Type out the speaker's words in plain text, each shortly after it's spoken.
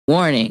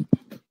Warning.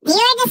 Viewer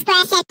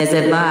discretion Is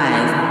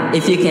advised.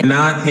 If you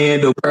cannot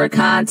handle our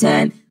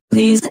content,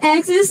 please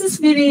exit this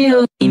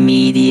video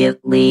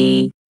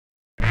immediately.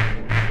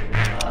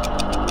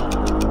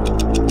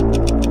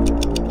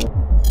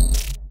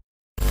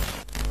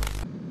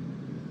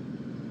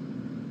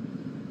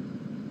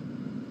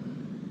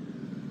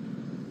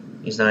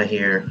 He's not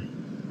here.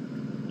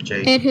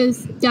 Jake. It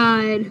has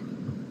died.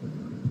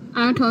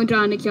 I told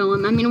John to kill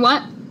him. I mean,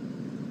 what?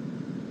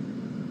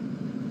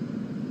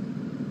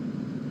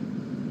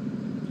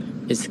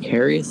 Is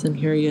Carius in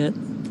here yet?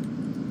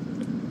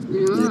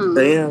 No.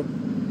 Yeah.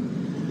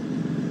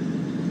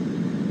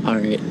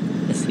 Alright,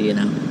 I see you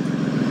now.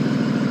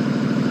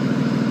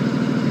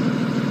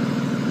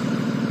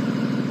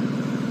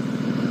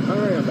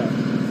 Alright, I'm back.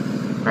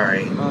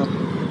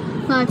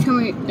 Alright. Tell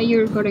me, are you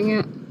recording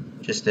it?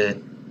 Just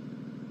did.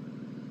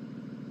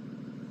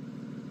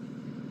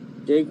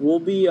 Jake, we'll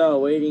be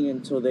waiting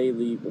until they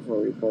leave before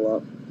we pull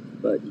up,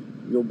 but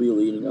you'll be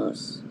leading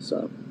us,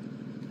 so.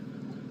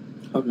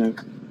 Okay.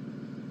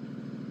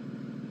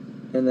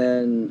 And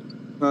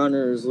then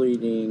Connor's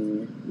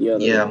leading the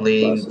other. Yeah, I'm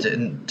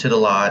leading to the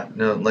lot.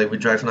 No, like we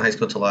drive from the high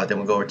school to the lot, then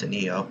we go over to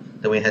Neo,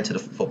 then we head to the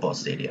football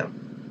stadium.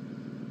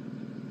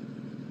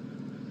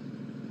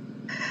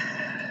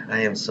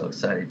 I am so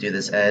excited to do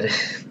this, Ed.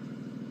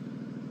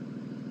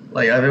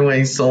 Like I've been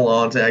waiting so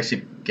long to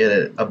actually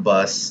get a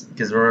bus,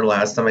 because remember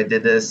last time I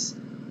did this,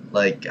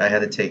 like I had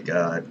to take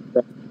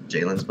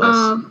Jalen's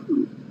bus.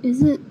 Is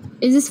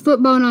this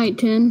football night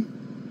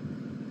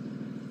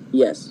 10?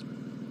 Yes.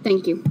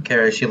 Thank you.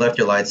 Carrie, she left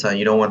your lights on.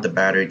 You don't want the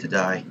battery to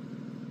die.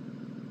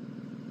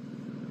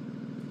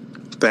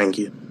 Thank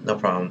you. No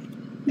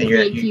problem. And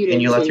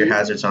you left your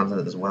hazards on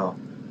as well.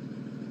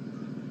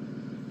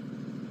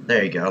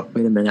 There you go.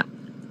 Wait a minute.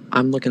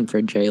 I'm looking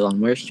for Jalen.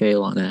 Where's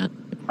Jalen at?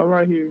 I'm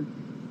right here.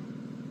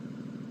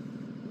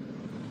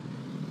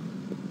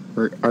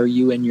 Are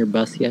you in your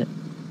bus yet?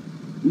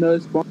 No,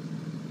 it's spawned.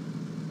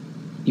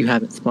 You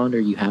haven't spawned, or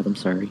you have? I'm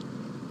sorry.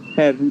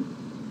 Haven't.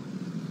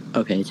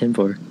 Okay,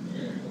 10-4.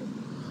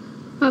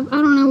 I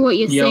don't know what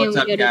you're saying. What's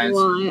up, we go guys? to the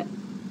lot.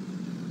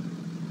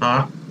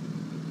 Huh?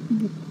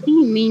 What do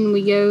you mean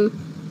we go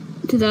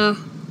to the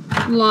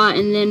lot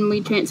and then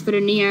we transfer to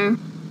Neo?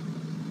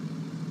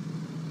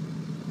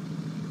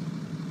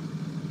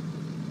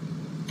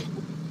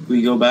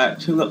 We go back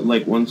to the,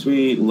 like, once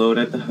we load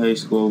at the high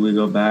school, we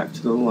go back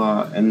to the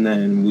lot, and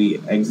then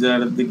we exit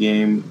out of the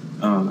game,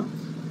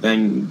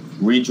 then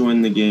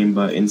rejoin the game,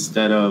 but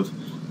instead of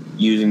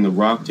using the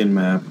Rockton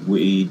map,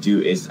 we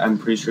do, I'm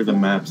pretty sure the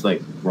map's,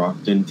 like,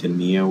 Rockton to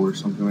Neo or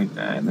something like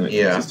that, and then it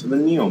takes us to the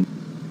Neo.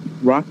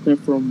 Rockton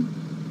from,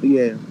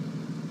 yeah.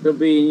 It'll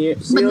be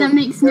But that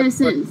makes no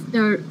sense.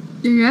 The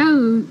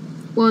road,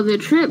 well, the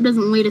trip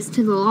doesn't lead us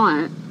to the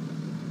lot.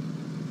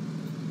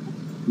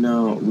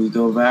 No, we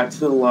go back to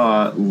the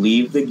lot,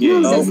 leave the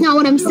game. No, that's not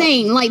what I'm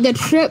saying. Like, the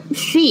trip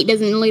sheet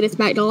doesn't lead us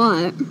back to the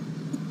lot.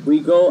 We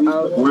go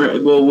out.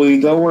 Well, we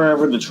go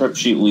wherever the trip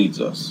sheet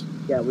leads us.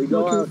 Yeah, we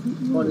go out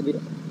one of the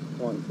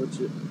points, which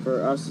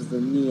for us is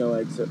the Neo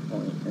exit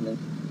point, and then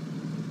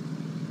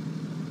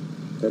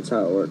that's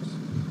how it works.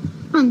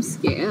 I'm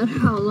scared.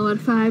 Oh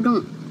Lord, 5,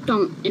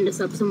 don't end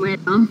us up somewhere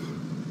dumb.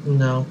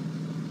 No.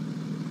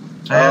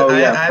 I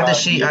have the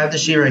sheet. I have the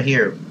sheet right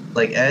here.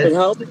 Like Ed. It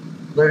helps.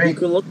 Literally. You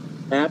can look at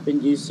the map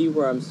and you see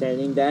where I'm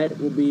standing. That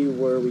will be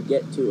where we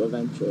get to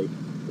eventually.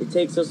 It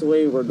takes us the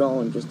way we're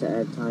going just to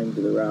add time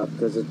to the route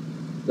because it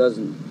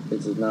doesn't.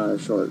 It's not a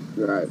short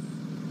drive.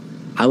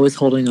 I was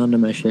holding onto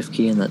my shift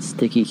key and that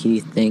sticky key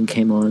thing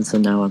came on, so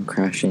now I'm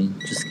crashing.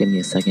 Just give me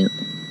a second.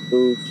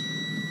 Oof.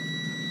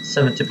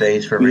 7 to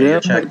base for radio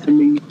check.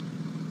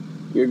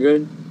 You're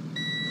good?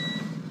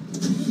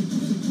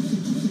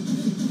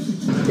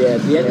 Yeah,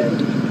 the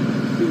end.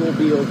 He won't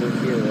be over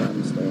here where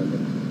I'm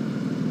standing.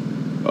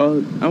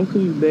 I'm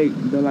coming back.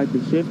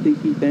 The shifty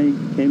key thing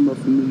came up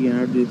for me, and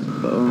I just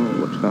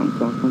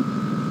talking.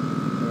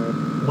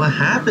 What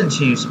happened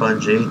to you,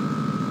 Spongy?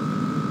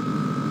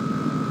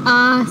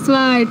 So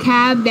I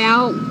tabbed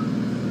out.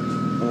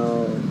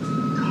 Oh.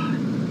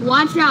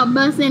 Watch out,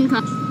 bus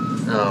income.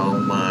 Oh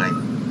my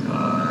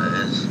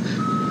gosh.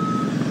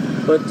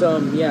 But,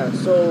 yeah,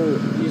 so,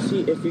 you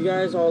see, if you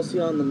guys all see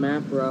on the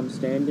map where I'm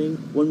standing,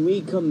 when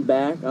we come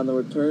back on the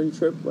return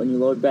trip, when you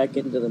load back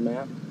into the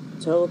map,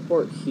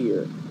 teleport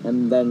here,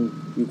 and then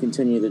you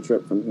continue the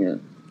trip from here.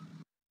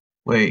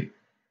 Wait.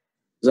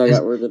 I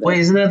got rid of that. Wait,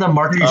 isn't that the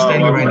marker you're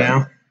standing right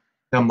now?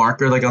 The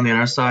marker, like, on the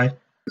other side?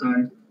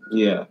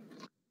 Yeah.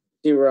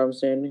 See where I'm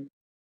standing?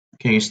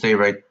 Can you stay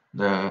right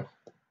the...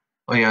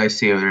 Oh, yeah, I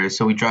see where it is.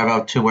 So we drive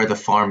out to where the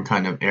farm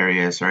kind of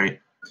area is, right?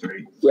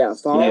 Yeah,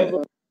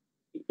 follow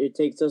it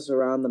takes us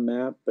around the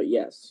map, but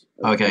yes.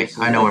 Okay,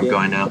 I know where I'm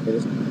going now.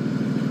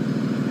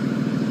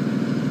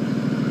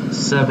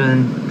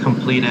 7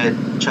 completed.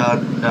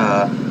 Chuck,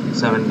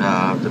 7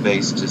 the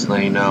base, just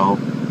letting you know.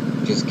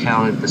 Just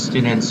counted the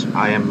students.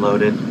 I am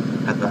loaded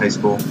at the high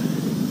school.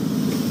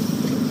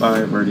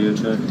 5 radio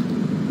check.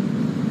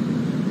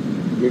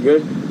 You're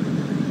good?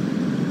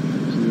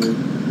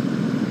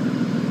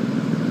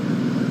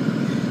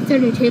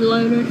 32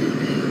 loaded.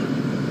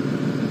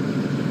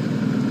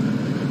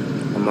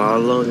 I'm all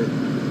loaded.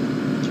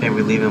 Okay,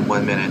 we leave in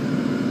 1 minute.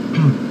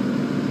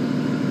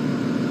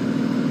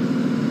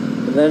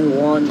 And then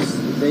once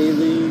they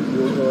leave,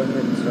 we'll go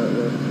ahead and start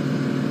work.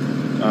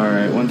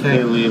 Alright, once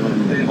they leave,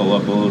 I'm gonna pull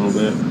up a little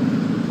bit.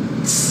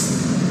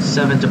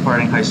 7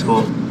 departing high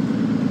school.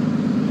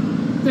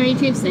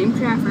 32, same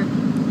traffic.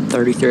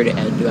 33 to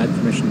Ed. Do I have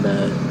permission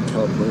to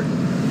teleport?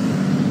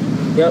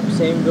 Yep,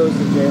 same goes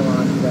to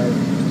Jaylon. You guys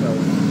just tell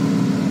us.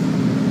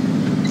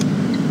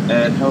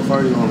 Ed, how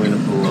far do you want me to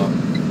pull up?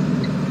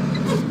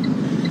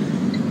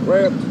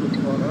 Right up to the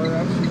corner. Or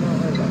actually,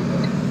 not right about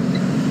there.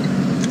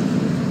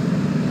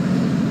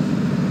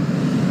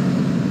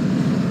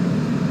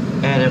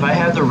 And if I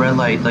have the red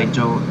light, like,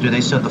 do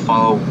they still have to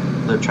follow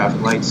the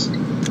traffic lights? It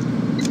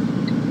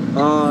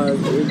all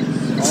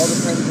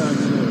depends on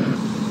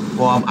you.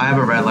 Well, I have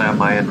a red light on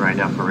my end right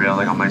now, for real,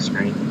 like on my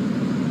screen.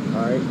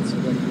 Alright, so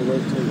then we'll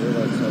wait till your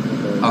light cycle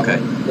goes. Okay.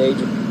 They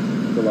just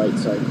the light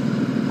cycle.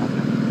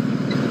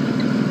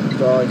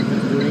 So like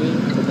it's green,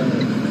 but then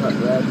it cut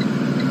red,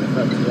 it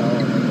cut to yellow,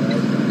 and then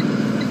red.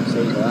 And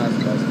say the last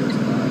bus gets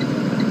hot.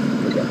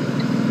 Forget.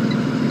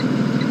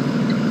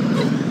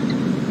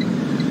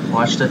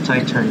 Watch the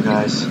tight turn,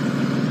 guys.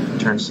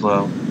 Turn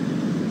slow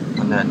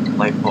on that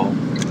light pole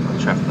on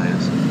the traffic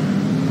lights.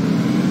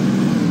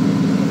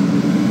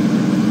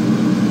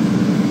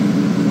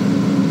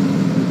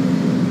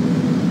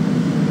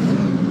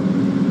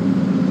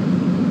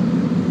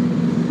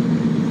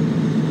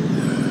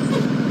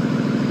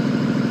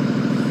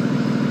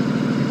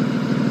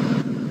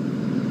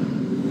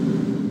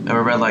 I have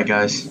a red light,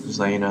 guys. Just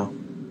let you know.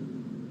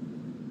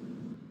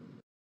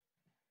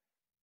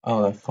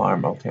 Oh, the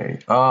farm. Okay.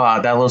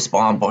 Oh, that little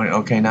spawn point.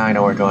 Okay, now I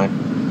know where we're going.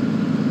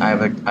 I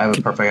have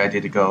a perfect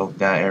idea to go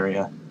that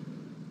area.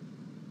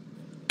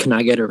 Can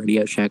I get a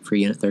radio check for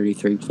Unit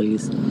 33,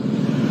 please?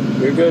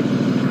 You're good.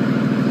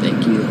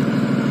 Thank you.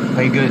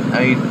 How you good? How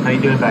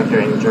you doing back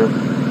there, Andrew?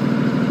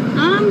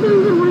 I'm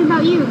doing good. What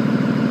about you?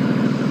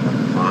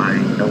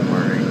 Fine. Don't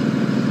worry.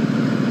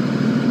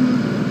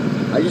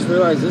 I just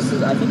realized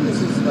I think this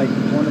is like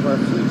one of our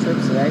few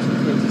trips that actually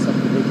takes us up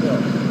the big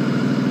hill.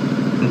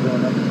 We're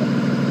going up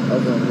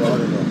over in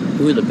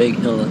Waterville. Ooh, the big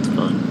hill, that's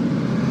fun.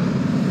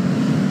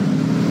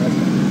 That's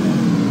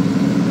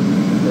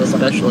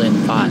fun. Especially in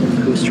 5.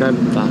 Who's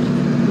driving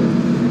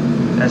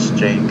 5? That's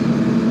Jake.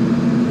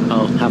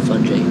 Oh, have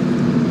fun, Jake.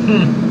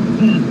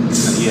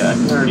 Yeah, I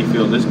can already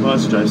feel this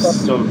bus drives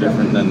so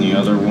different than the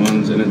other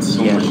ones, and it's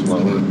so much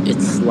slower.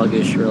 It's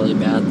sluggish really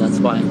bad. That's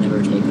why I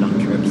never take it on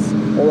trips.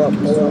 Hold up.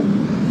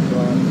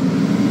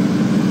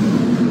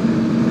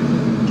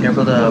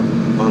 Careful the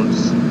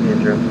bumps,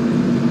 Andrew.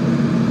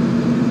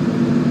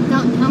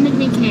 Don't tell me to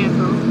be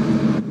careful.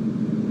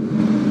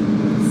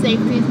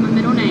 Safety is my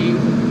middle name.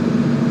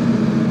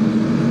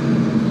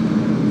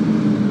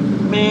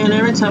 Man,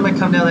 every time I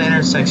come down the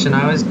intersection,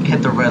 I always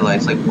hit the red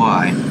lights. Like,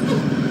 why?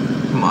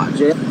 Come on.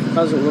 Jay,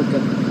 how's it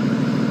looking?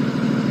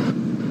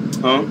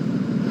 Huh?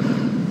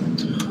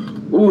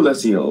 Ooh,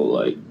 that's the yellow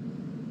light.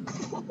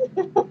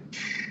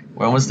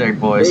 We're almost there,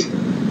 boys.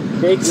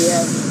 Big, we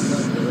have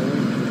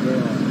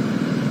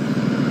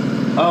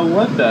Oh,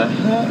 what the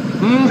heck?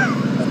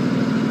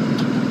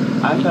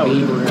 I thought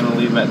we were gonna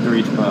leave at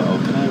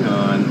 3:12. Hang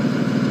on.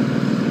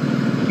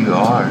 You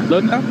are.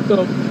 Look, let's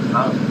go.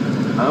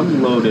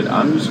 I'm loaded.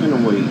 I'm just gonna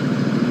wait.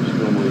 I'm just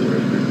gonna wait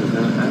right here because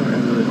I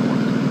really don't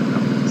want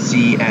to.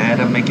 See, Ed,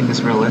 I'm making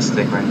this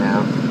realistic right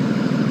now.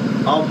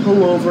 I'll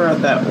pull over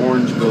at that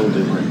orange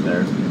building right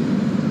there.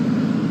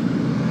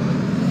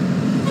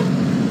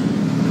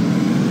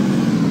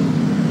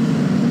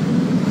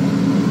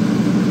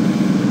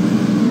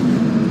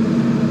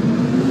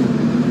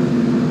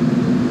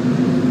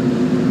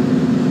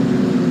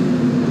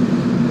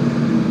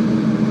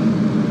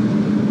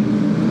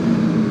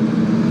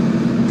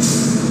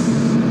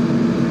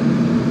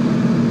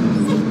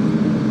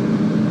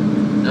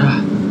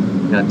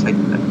 Yeah, take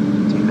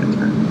that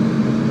turn.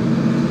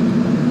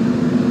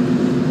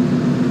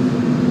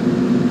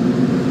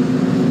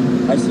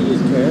 I see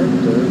his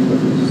character, but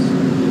he's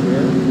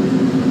here.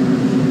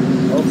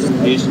 Oh,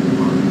 He's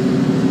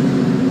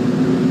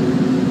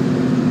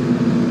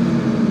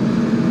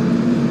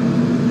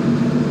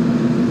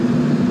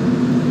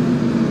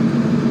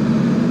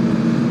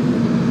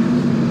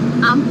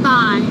I'm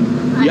fine.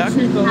 Yeah, I At can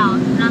his go.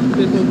 house, and I'm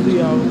Sit up to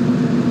y'all.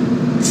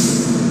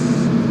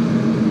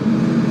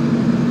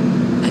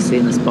 I see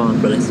in the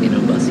spawn, but I see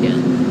no bus yet.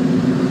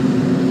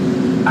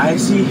 I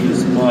see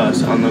his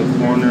bus on the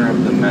corner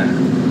of the map.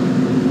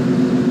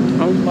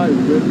 I'm like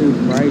really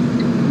right.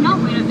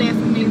 not wait up there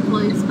for me,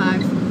 please,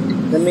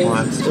 5. That means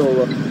What? it's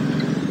still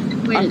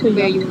Wait I at think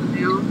where I- you are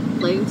now,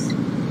 please.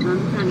 I'm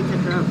trying to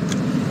catch up.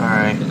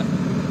 Alright.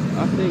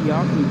 I said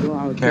y'all can go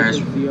out. Karis,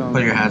 sit up to y'all.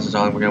 put your hazards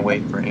on. We're gonna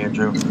wait for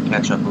Andrew.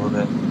 Catch up a little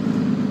bit.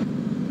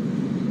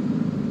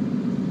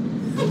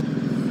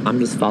 I'm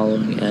just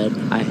following Ed.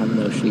 I have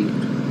no sheet.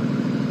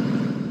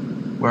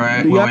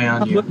 We're Do way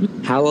y'all- on you.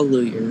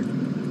 Hallelujah.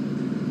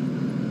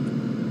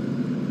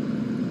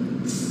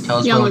 Tell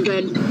us Y'all are when we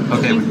good.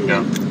 Okay, we can go.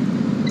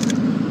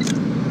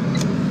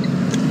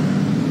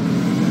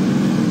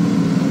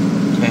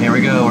 Okay, here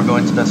we go. We're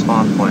going to the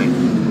spawn point.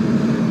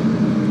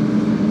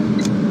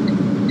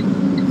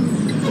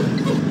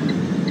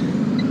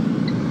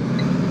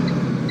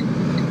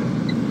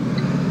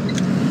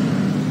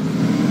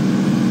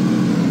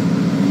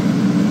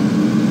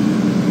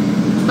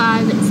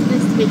 It's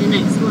supposed to be the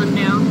next one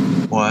down.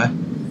 What?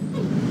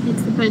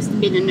 It's supposed to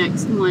be the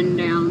next one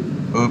down.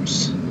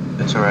 Oops.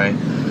 It's alright.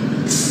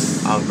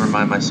 I'll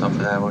remind myself of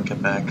that when I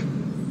get back.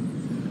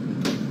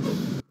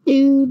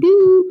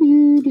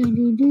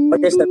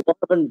 Like I said, we'll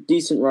have a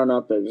decent run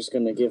up there. Just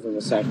gonna give him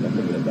a second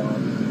to get it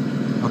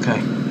going.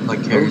 Okay. Like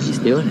Oh, Carrie's. he's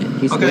doing it.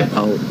 He's Okay. doing it.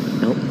 Oh,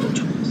 nope.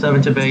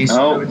 7 to base.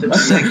 Oh, Six,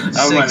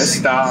 I'm gonna six,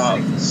 stop.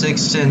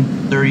 6 and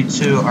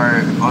 32 are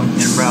en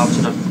route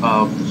to the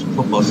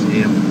football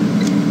stadium.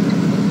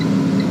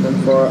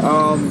 And for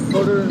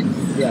put her in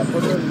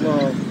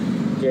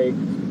Jake.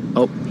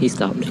 Oh, he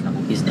stopped.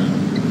 He's done.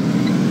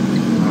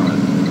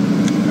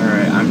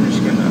 Alright, I'm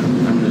just gonna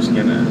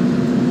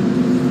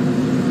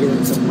Give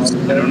him some help.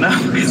 I don't know,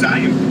 because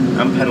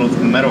I'm pedal to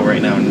the metal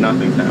right now and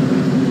nothing's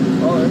happening.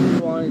 Oh, if you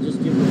want to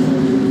just give him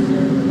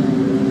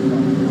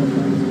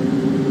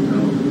No.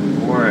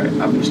 Alright,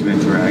 I'm just gonna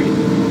drag it.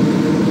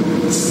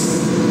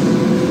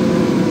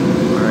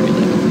 Alright,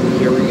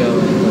 here we go.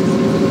 Let's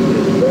see if we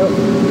can do it.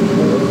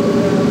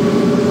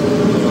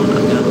 Hold on,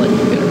 I'm gonna let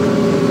you get it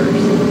run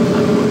first. I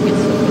don't want to get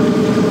stuck on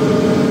it.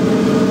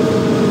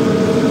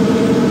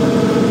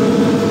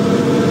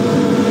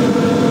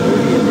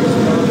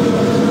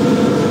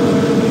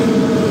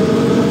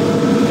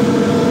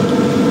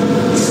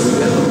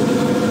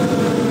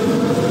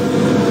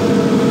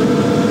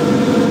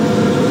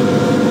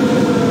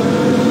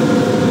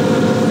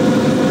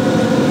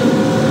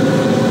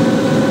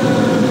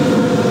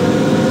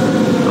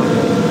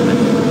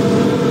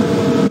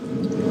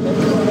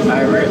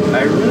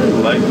 I really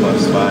like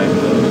plus 5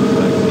 though,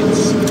 but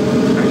it's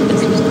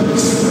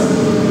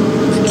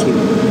Cute.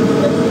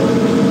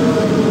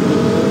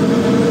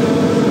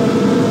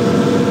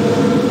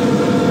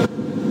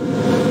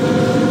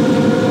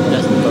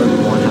 Doesn't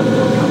 31 have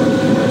more power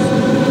than this?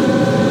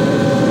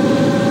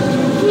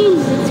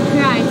 Jesus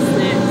Christ,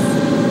 this.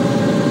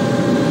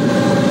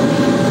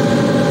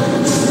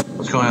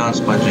 What's going on,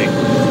 Spongy?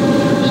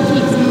 He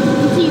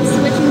keeps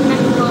switching back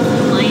and forth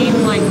the lane,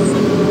 like,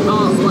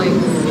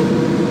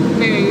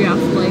 very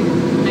roughly.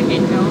 I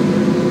can tell.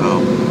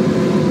 Oh.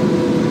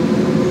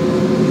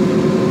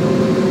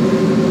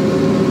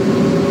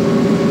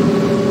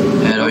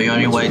 Ed, are you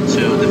on your way to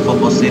the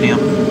football stadium?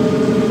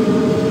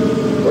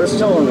 We're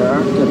still in there.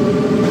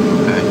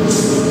 Okay.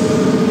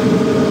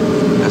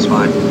 That's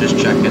fine. Just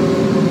checking.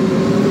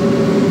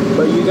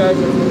 But you guys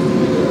are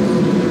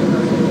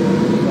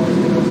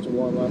supposed to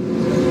warm up.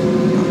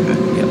 Okay.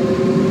 Yep.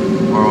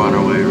 We're on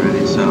our way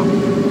already, so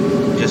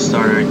just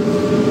started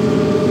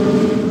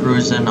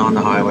cruising on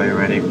the highway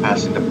already,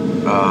 passing the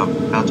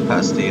about to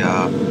pass the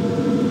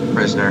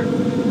prisoner.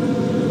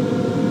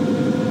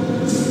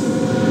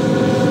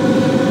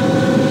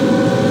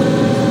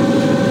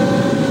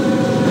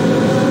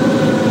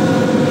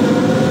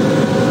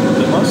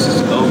 the bus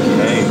is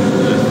okay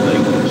with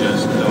like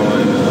just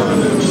going on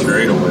a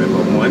straightaway,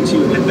 but once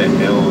you hit the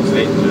hills,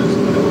 it just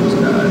goes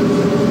dives.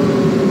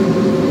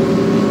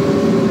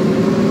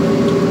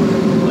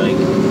 Like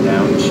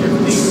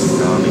downshifting,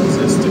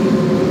 non-existent.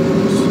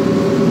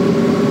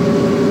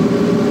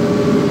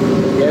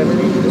 You ever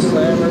need to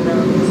slam her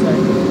down in a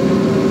second?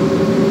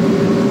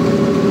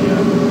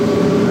 Yeah,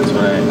 that's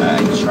what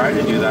I tried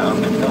to do that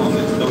on the hill and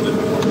it still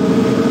didn't work.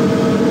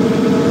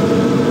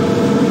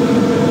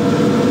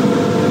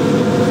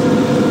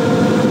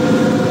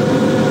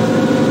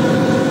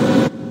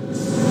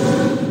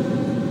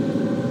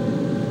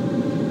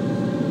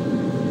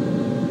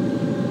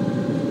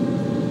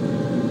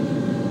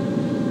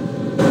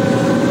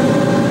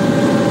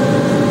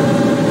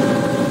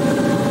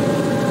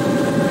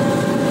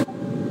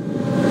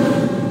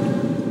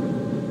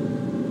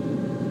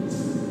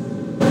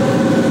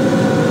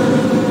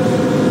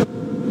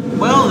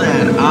 Well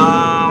then,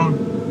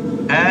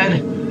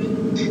 Ed,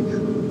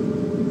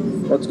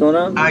 What's going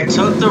on? I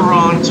took the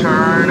wrong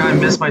turn. I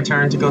missed my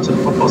turn to go to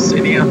the football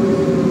stadium.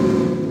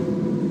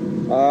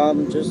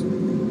 Just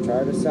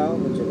try to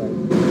salvage it.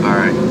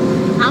 Alright.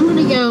 I'm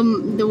gonna go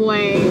the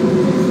way.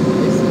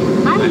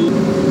 Bye.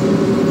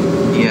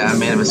 Yeah, I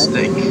made a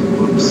mistake.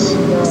 Whoops.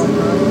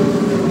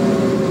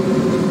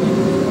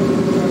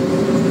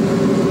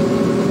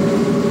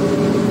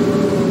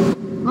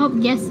 Oh,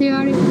 guess they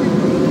already.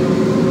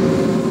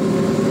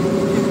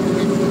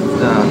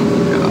 God.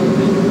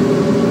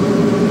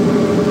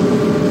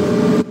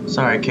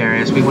 Sorry,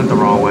 Carius, we went the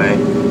wrong way.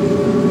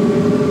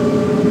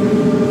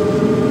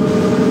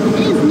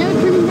 There's no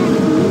turning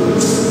back.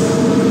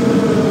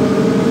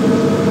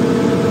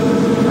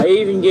 I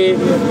even gave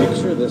you a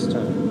picture this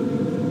time.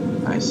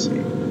 I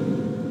see.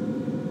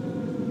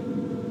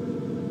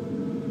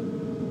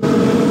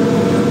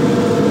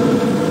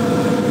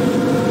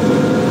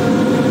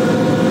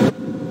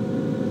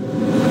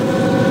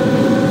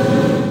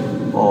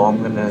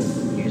 I'm gonna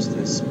use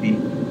this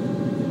speed.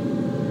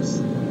 This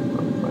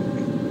real quick.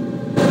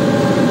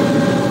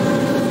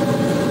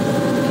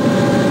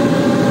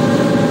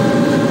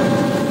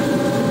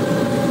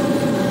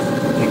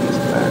 Take us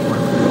back where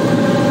we're going.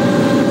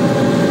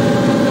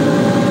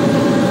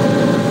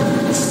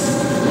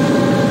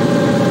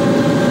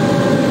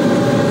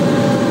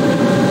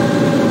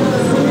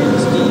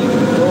 Steve,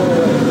 go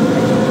away.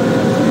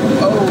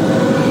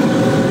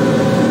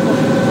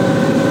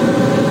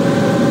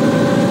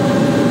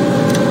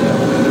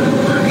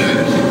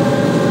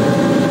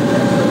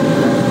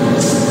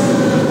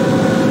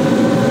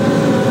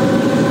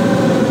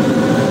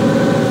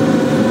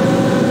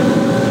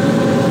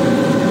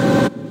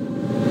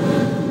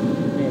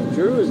 Man,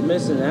 Drew is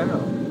missing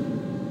out.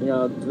 You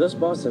know, this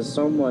bus has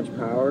so much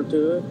power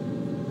to it.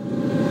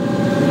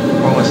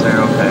 Almost there.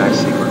 Okay, I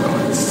see where we're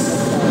going.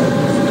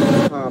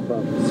 Pop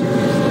up.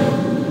 Seriously.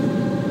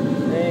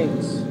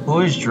 Thanks. Who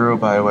is Drew,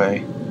 by the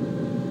way?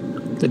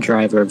 The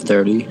driver of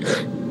 30.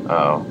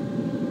 Oh.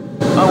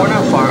 Oh, we're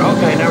not far.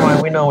 Okay, never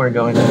mind. We know where we're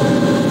going now.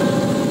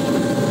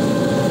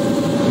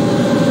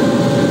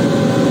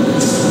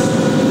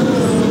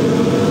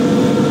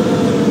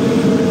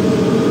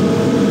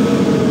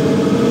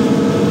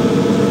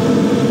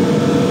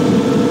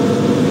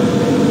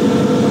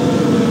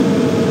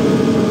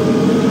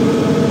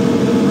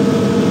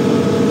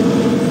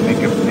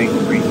 Make a big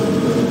breathe.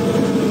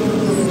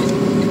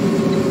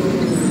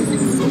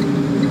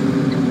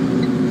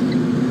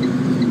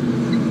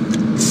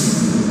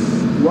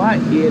 Why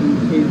Ed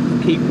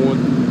keep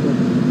wanting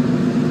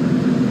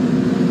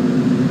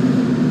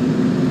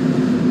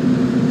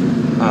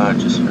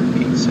Just for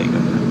Pete's sake, I'm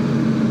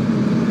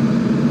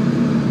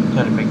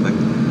trying to make like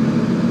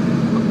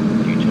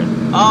U-turn.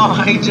 Oh,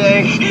 hi,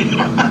 Jake.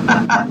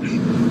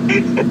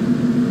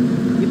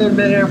 You done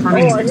been here for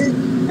me. Oh, I hear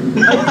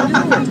How you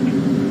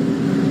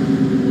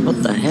doing? What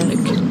the heck?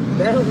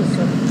 That was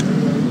something.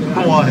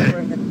 What?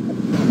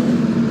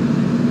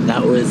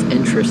 That was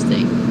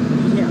interesting.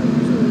 Yeah.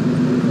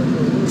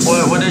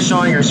 What is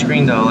showing your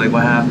screen though? Like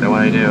what happened?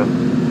 What I do?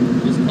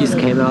 You just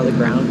came out of the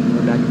ground,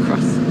 went back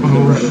across the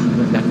road,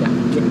 went back down.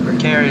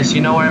 Carius,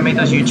 you know where I make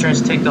those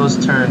U-turns? Take those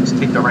turns.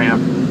 Take the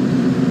ramp.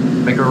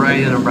 Make a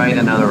right and a right,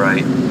 another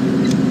right.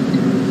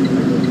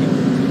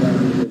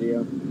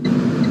 Video.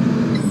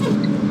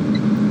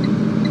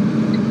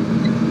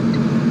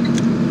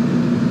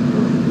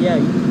 Yeah,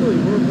 you really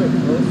were a bit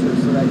closer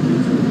so that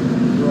usually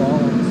we're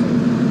all on the same.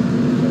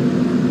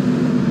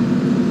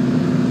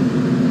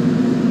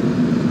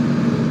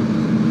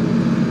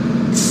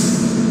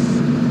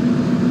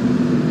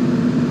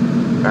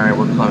 Alright,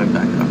 we're climbing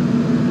back up.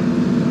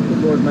 Good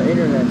Lord, my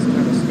internet's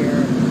kind of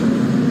scaring me.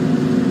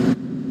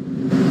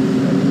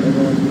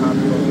 Everyone's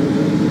popping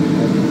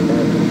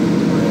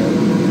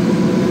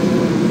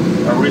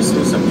Are we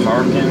supposed to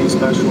park any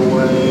special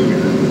way?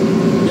 Or?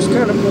 Just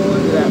kind of pull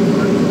into that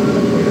parking lot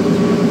up here.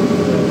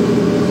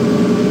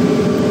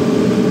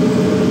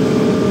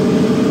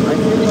 I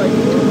feel like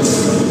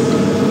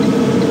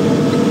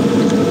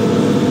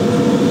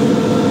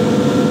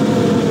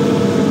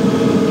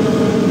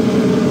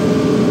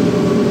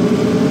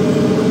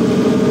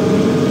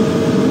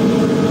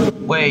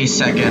Wait a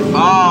second.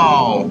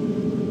 Oh!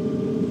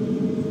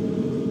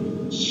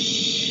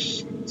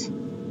 Shit.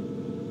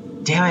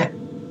 Damn it.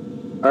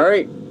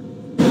 Alright.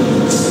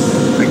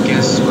 I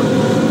guess we're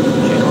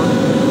going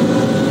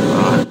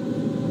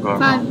wrong.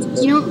 But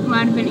you know what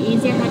might have been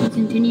easier had you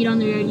continued on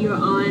the road you were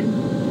on.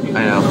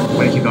 I know.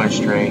 Wait, keep going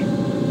straight.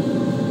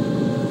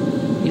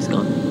 He's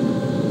gone.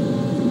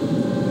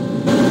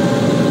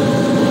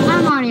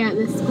 I'm already at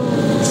this school.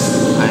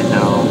 I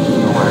know.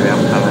 Don't worry,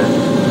 I'm coming.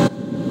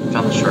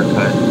 Found the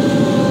shortcut.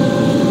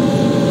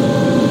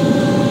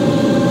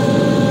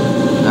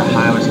 The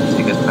highway's gonna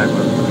take us back where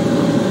we're going.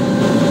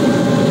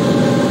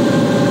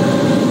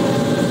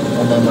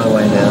 I'm on my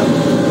way now.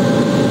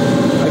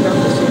 I got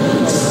the same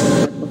color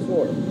like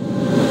before.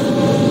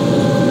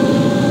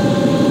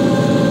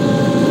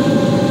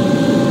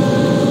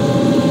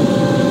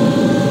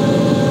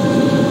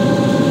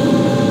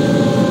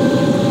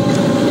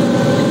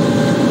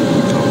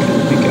 Okay,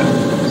 we got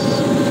this.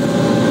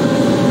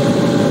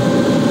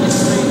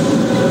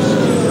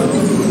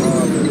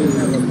 We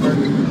have a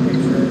perfect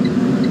picture.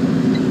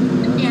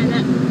 Yeah,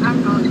 that I'm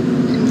not.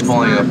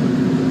 Pulling up.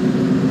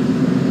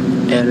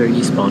 Ed, are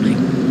you spawning?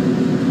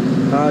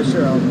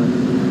 Sure, I'll go.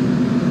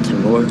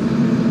 10 more?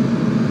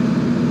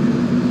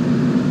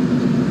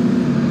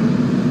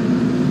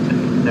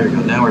 There we go.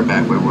 Now we're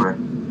back where we were.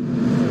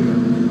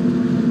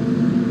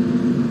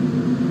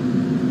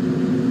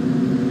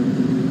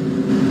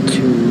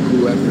 To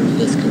whoever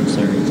this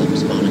concerns, I'm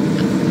spawning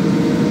now.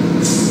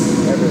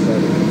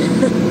 Everybody.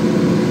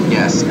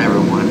 Yes,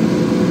 everyone.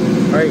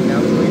 Alright,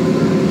 now we're waiting.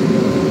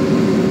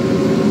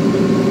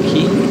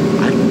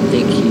 I don't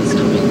think he's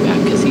coming back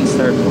because he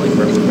started to like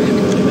rubber band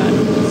really bad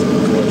and was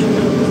glitching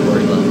out before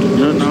he left. And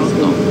now No, he's no.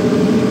 gone.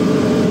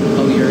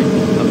 Oh, you're in.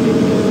 Okay.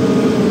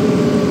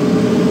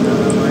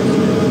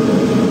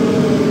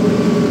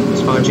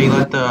 Spongy,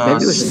 let Maybe it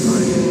was the just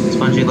mine.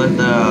 Spongy, let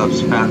the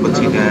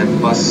faculty dead.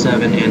 bus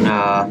 7 and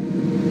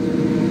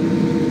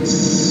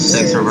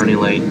 6 are running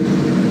late.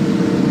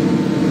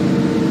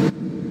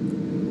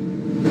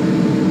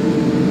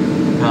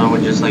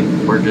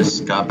 We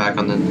just got back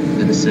in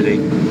the city.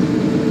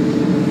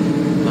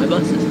 My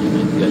bus is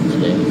doing good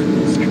today for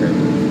this trip.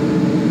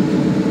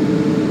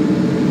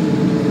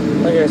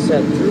 Like I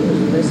said, Drew is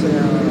missing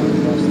out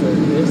on bus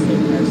 30. This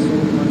thing has so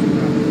much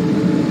power.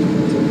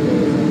 It's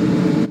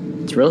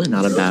amazing. It's really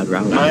not a bad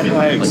route. My either. high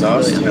Like, it's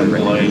exhaust really temp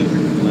underrated.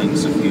 light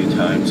blinks a few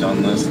times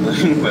on this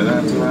thing, but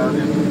that's about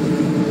it.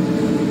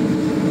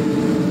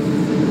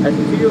 I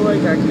feel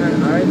like I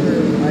can either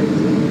I do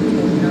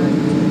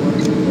 29 or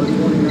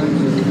 29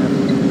 so we have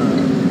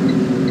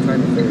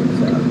trying to figure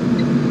this out.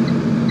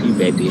 You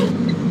baby it.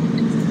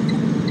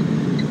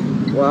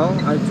 Well,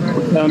 I'm trying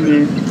to Come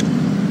in.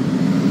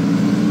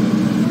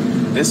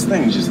 This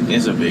thing just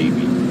is a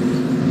baby.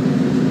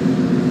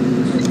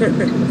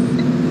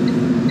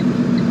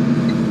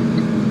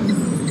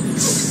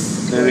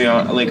 Maybe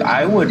like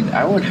I would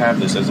have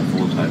this as a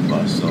full-time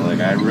bus, so like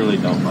I really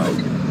don't mind.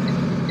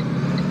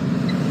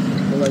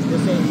 But like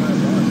this ain't my bus,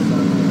 so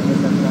I guess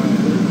that's why I'm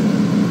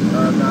leaving.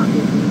 I'm not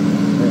leaving.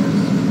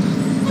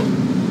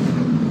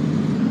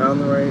 Found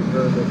the right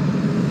verbiage.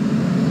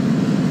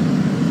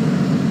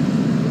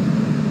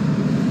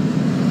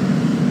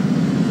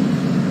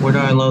 Where do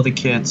I load the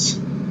kids,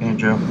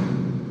 Andrew?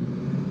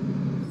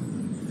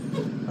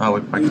 Oh,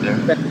 we parked there.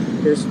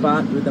 Your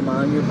spot with them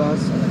on your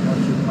bus, and then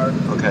once you park.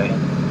 Okay.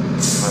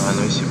 Hold on,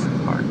 let me see where to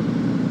park.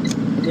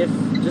 If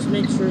just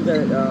make sure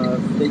that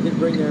if they did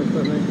bring their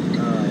equipment,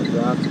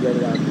 you'll have to get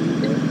it out to you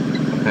there.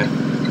 Okay.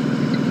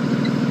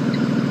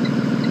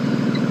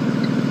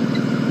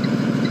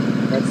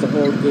 That's the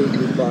whole gig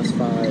with bus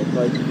 5.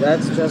 Like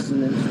that's just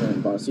an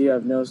instrument bus. You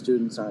have no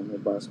students on your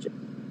bus.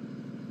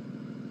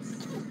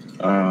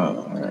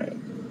 Alright.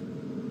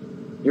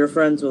 You're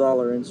friends with all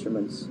our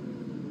instruments.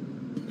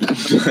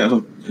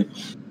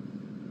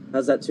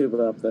 How's that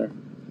tuba up there?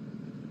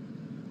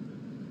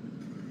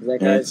 Is that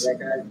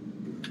guy?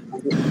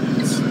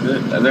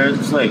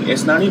 There's like,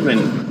 it's not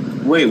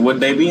even. Wait, would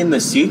they be in the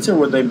seats or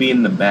would they be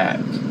in the back?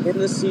 In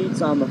the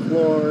seats on the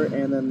floor,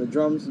 and then the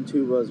drums and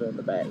tubas are in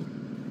the back.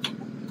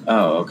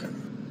 Oh, okay.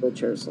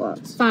 Wheelchair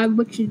slots. 5,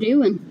 what you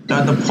doing? Do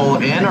I have to pull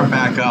in or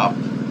back up?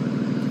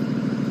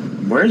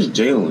 Where's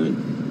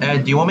Jalen?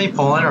 Ed, do you want me to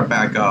pull in or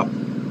back up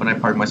when I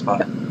park my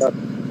spot?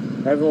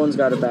 Everyone's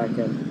got to back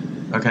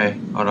in. Okay,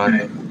 hold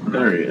on.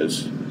 There he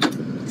is.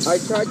 I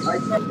tried to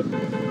take a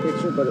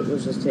picture, but it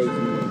was just taking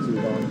me too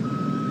long.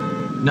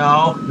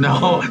 No,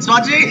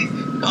 Smudgy!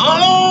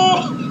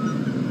 Oh!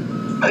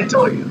 I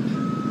told you.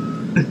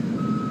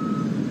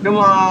 Come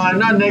on,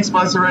 not next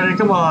bus already,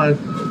 come on.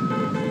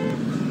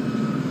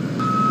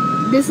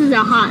 This is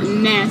a hot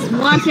mess.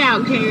 Watch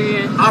out,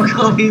 Carrier. I'm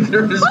coming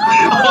through this.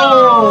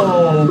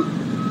 Oh!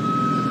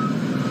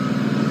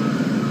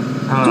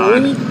 Do we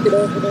need to get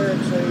over there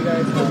and show you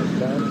guys how it's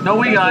done? No,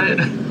 we got it.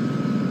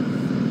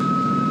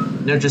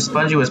 No, just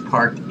Spongy was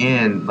parked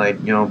in, like,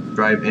 you know,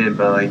 drive in,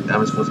 but like I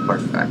was supposed to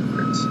park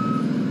backwards.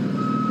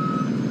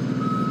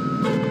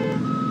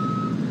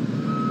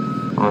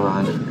 Hold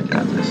on, I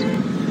got this.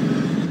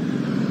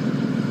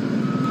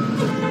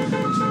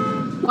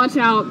 Watch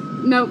out.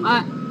 Nope,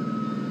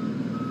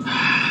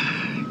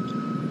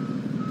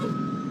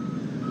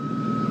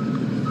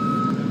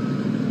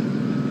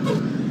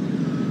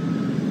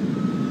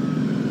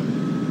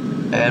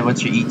 Ed,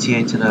 what's your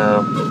ETA to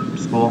the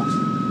school?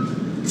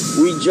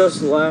 We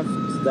just left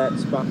that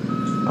spot.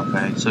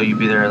 Okay, so you'll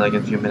be there like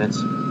in a few minutes.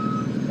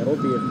 It'll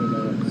be a few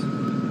minutes.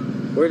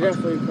 We're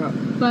definitely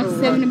Bus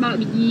 7 about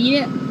to eat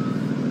it.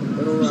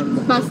 It'll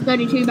run. Bus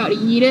 32 about to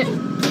eat it.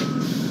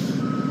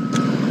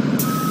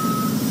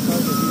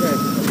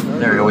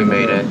 There we go, we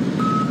made it.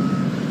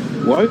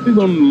 Why are we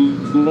going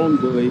the long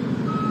way?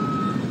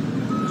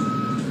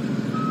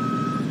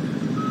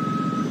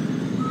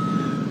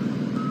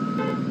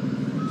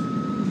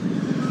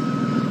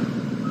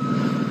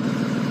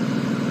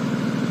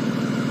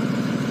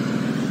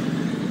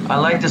 I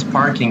like this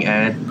parking,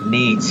 Ed.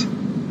 Neat.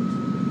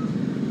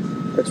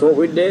 That's what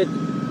we did.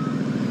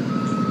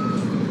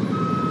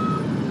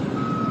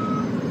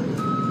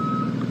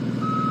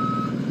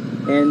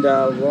 And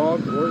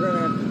we're gonna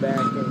have to back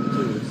in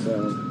too, so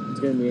it's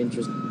gonna be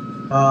interesting.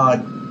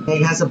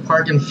 He has to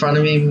park in front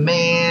of me,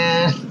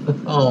 man.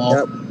 Oh.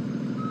 Yep.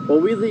 Well,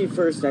 we leave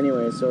first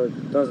anyway, so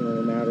it doesn't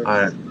really matter.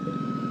 Alright.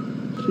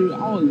 Shoot,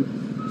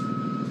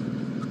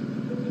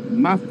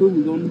 my foot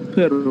was on the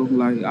pedal,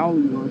 like I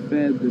was going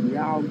faster than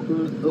y'all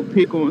could up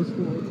pick on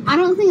stuff. I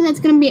don't think that's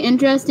gonna be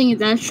interesting if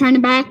that's trying to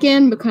back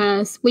in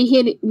because we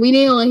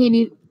nearly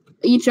hit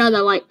each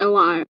other like a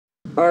lot.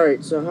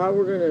 Alright, so how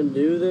we're gonna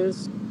do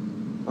this,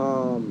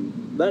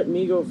 let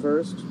me go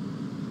first.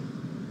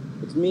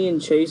 It's me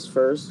and Chase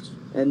first,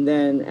 and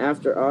then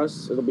after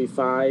us, it'll be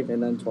 5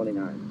 and then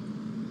 29.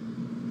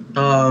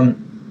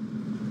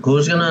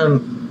 Who's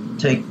gonna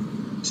take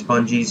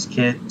Spongy's,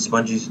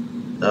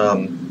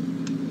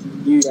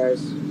 You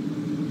guys.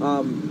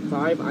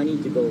 5, I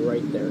need to go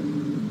right there.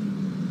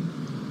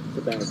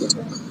 To back in.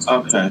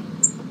 Okay.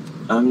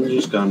 I'm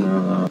just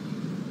gonna.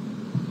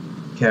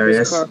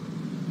 Curious.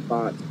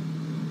 Spot.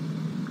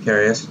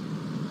 Curious.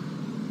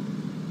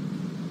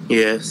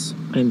 Yes.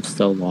 I'm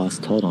still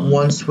lost. Hold on.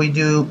 Once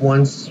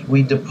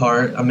they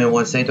depart,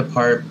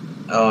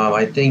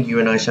 I think you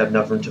and I should have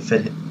enough room to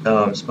fit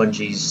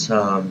Spongie's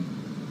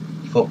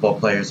football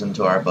players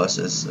into our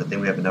buses. I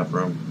think we have enough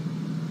room.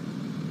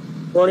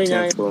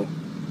 29.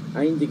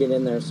 I need to get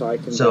in there so I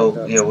can. So,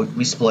 back up. yeah,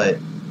 we split.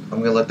 I'm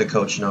going to let the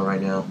coach know right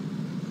now.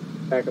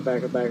 Back up.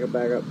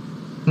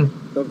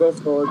 Don't go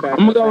forward, back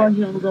I'm up.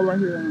 gonna go right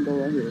here. And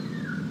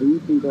you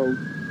can go.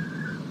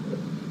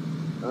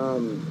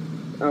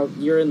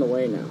 You're in the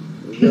way now.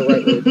 You're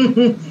right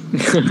there.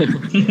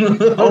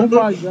 Oh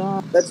my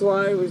god. That's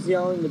why I was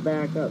yelling to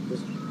back up.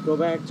 Just go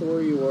back to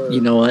where you were. You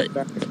know what?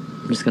 Back.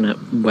 I'm just gonna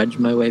wedge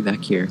my way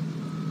back here.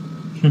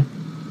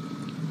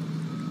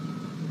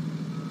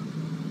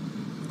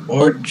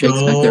 Or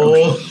Jake's back there.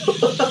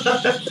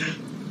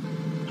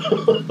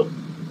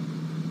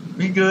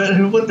 We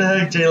good? What the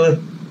heck,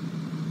 Jalen?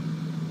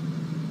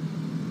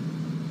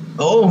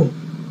 Oh!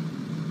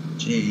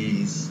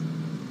 Jeez.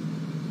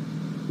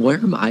 Where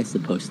am I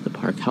supposed to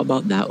park? How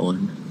about that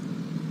one?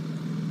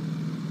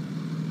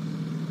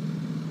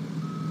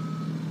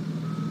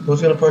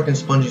 Who's gonna park in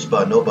Spongie's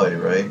spot? Nobody,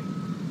 right?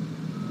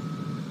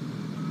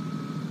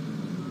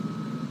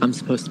 I'm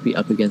supposed to be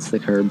up against the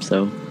curb,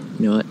 so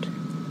you know what?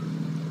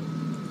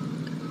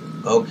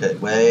 Okay,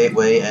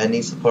 wait, Ed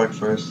needs to park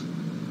first.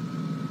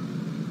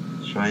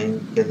 Try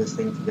and get this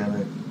thing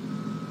together.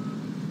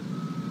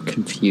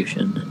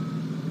 Confusion.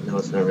 No,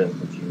 it's not really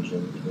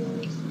confusion, to be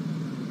honest.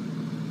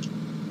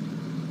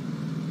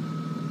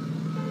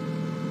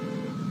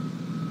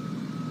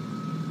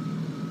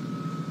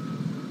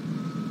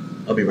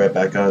 I'll be right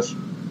back, guys.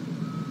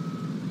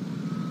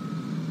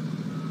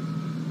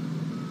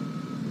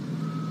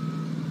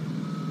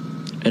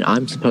 And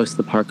I'm supposed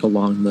to park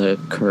along the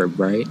curb,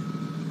 right?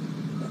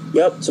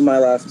 Yep, to my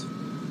left.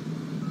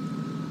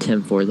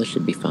 10-4, this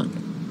should be fun.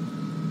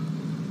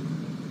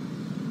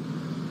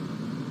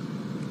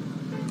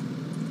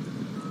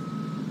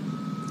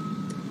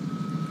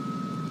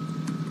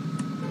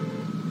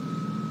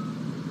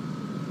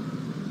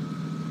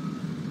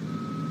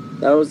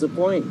 That was the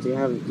point, to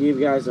give you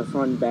guys a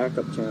fun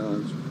backup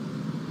challenge,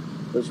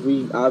 which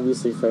we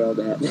obviously failed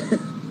at.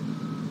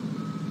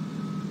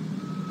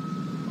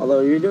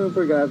 Although you're doing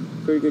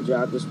pretty good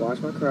job. Just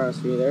watch my cross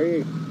view. There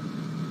you go.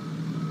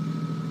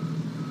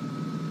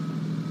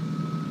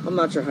 I'm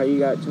not sure how you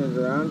got turned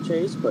around,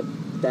 Chase, but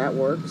that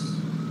works.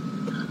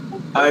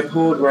 I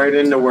pulled right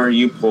into where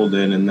you pulled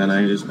in, and then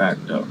I just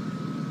backed up.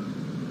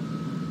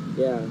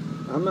 Yeah,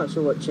 I'm not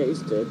sure what Chase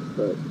did,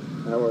 but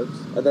that works.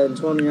 And then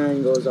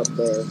 29 goes up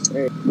there.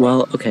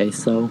 Well, okay,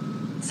 so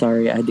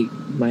sorry,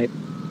 my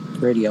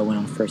radio went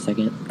off for a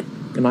second.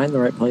 Am I in the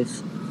right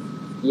place?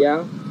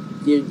 Yeah,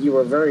 you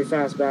were very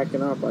fast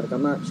backing up. Like,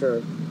 I'm not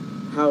sure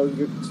how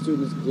your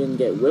students didn't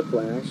get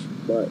whiplash,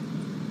 but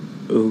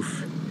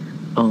Oof.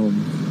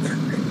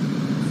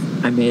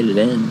 I made it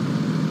in.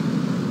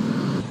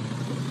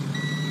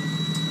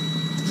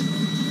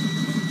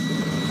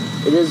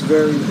 it is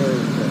very, very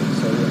quick.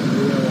 So yeah,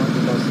 we don't want the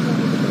bus to have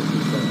the bus be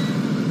quick.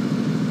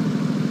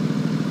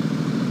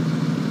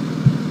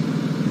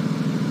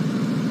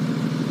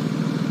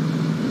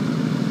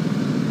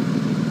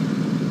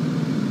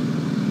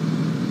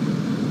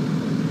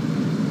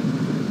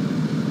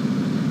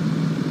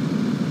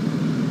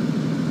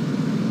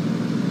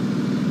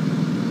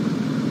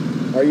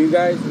 Are you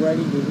guys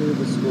ready to hear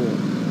the score?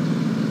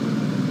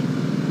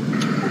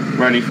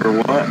 Ready for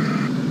what?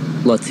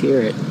 Let's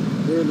hear it.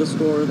 Hear the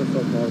score of the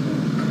football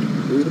game.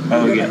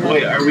 Oh, yeah.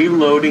 Wait, are we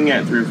loading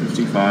at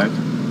 3:55?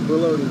 We're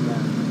loading now.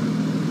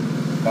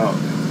 Oh.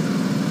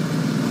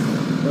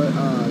 But,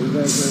 you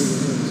guys ready to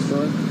hear the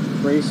score?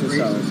 Brace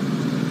yourselves.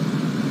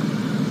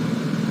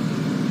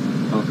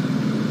 Okay.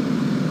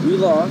 We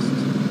lost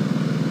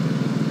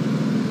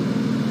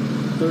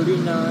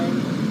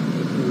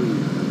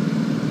 39-3.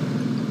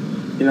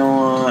 You know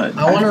what?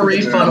 I want a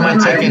refund on my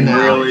ticket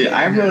now.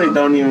 I really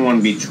don't even want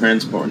to be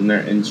transporting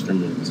their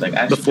instruments. Like,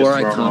 I should Before just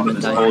I throw them off comment,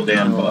 this I whole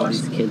damn know all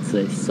bus. these kids,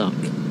 they suck.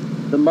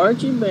 The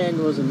marching band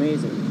was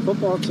amazing.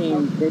 Football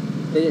team, they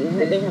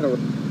had a...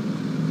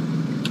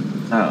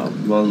 Oh,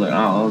 well,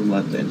 I'll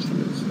let the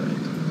instruments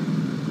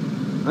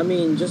stay. I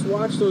mean, just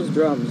watch those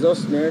drums. Those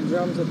snare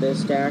drums that they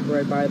stack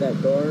right by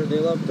that door, they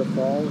love to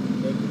fall when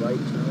you make a right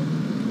turn.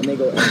 And they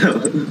go...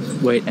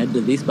 Wait, Ed,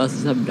 do these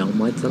buses have dome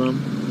lights in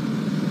them?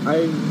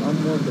 I'm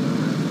working on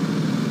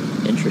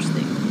that.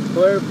 Interesting.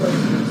 Player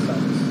placement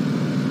sucks.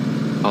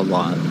 A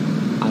lot.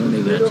 I don't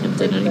even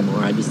attempt it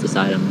anymore. I just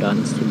decide I'm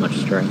done. It's too much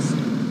stress.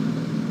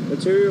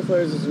 Material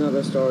flares is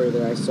another story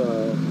that I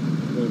saw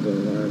need to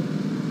learn.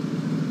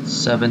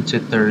 7 to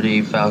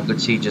 30,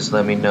 faculty, just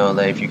let me know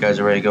that if you guys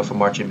are ready to go for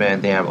marching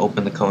band, they have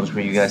opened the cones for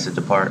you guys to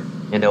depart,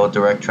 and they will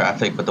direct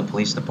traffic with the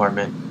police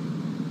department.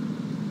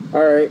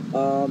 Alright,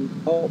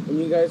 when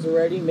you guys are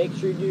ready, make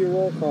sure you do your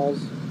roll calls.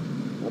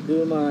 I'll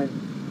do mine.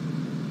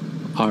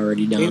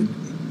 Already done.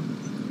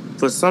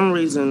 For some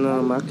reason,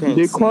 I can't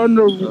The see.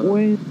 Cardinals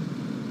win.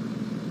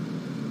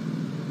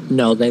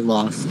 No, they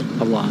lost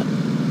a lot.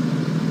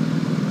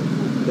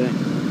 Dang.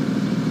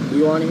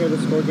 You want to hear the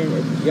score game?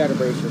 You gotta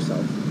brace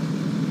yourself.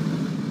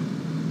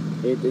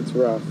 It's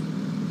rough.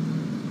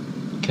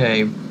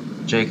 Okay,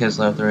 Jake has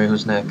left. Alright,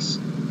 who's next?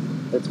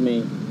 That's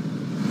me.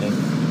 Okay.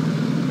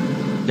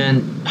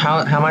 Then how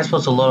am I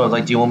supposed to load?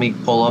 Like, do you want me to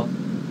pull up,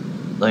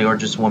 like, or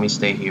just want me to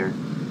stay here?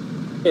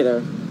 Hey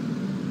there.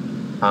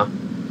 Huh?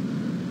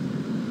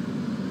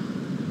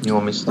 You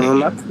want me to stay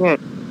here?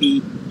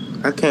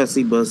 I can't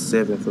see bus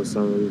 7 for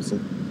some reason.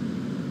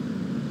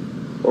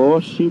 Oh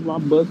shoot, my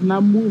bus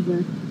not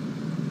moving.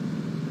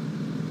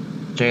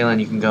 Jalen,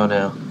 you can go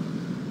now.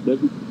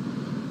 Doesn't-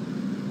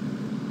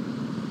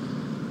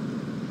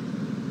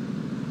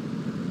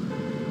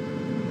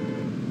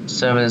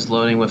 7 is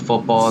loading with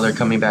football. They're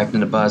coming back in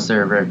the bus.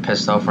 They're very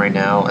pissed off right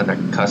now, and they're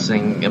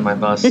cussing in my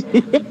bus.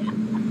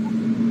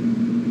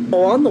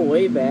 Oh, on the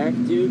way back,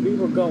 dude, we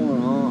were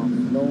going off.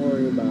 Don't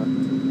worry about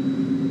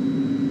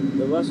it.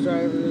 The bus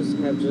drivers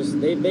have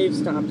just, they've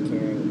stopped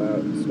caring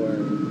about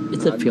swearing.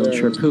 It's a field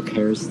trip. Who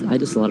cares? I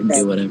just let them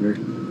do whatever.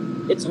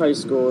 It's high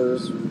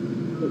schoolers.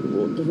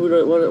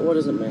 What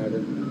does it matter?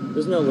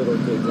 There's no little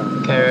kids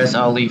on the Karis,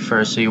 I'll leave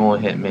first so you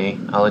won't hit me.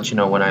 I'll let you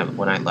know when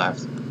I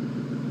left.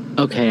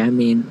 Okay, I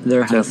mean,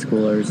 they're high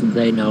schoolers.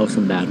 They know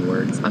some bad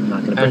words. I'm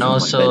not gonna. And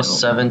also, like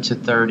 7 to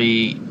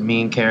 30,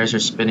 me and Karis are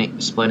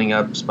splitting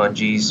up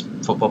Spongie's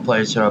football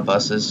players to our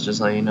buses, just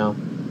letting you know.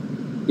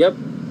 Yep.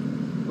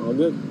 All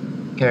good.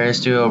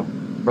 Karis, do a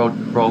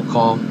roll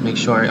call. Make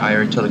sure I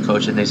already told the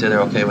coach and they said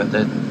they're okay with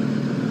it.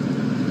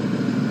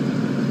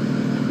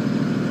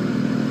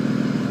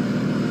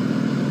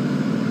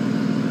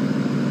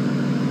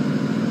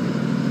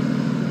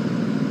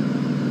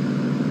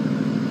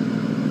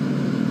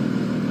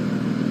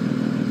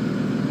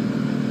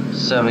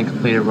 Seven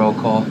completed roll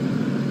call.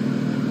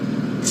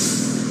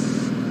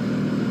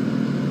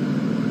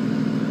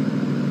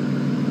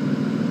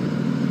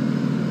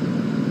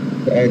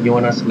 Ed, you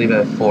want us to leave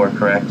at 4,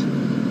 correct?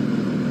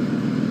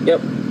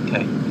 Yep.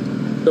 Okay.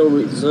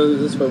 So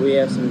this way we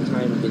have some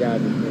time to get out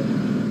of here.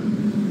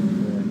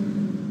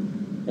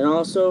 And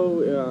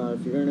also,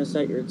 if you're gonna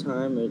set your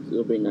time,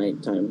 it'll be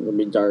nighttime. It'll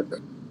be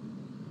dark.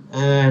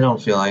 I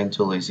don't feel I'm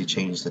too lazy to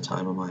change the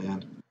time on my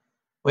end.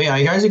 Wait, are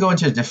you guys going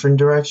to a different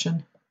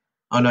direction?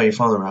 Oh no, you're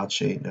following the route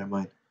sheet. Never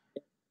mind.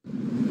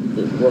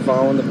 We're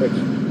following the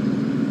picture.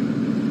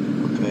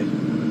 Okay.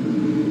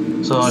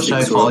 So should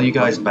I follow you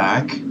guys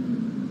back?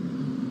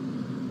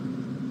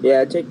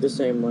 Yeah, take the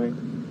same way.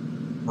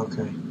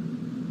 Okay.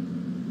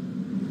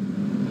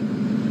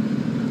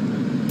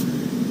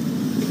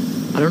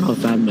 I don't know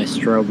if I have my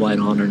strobe light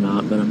on or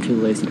not, but I'm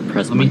too lazy to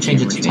press. Let me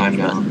change it to time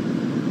now.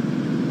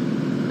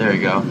 There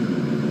you go.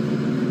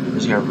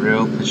 It's got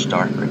real pitch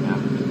dark right now.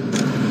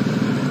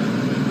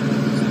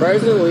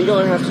 Surprisingly, we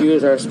don't have to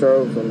use our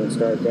strobes when it's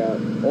dark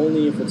out.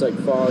 Only if it's like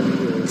foggy or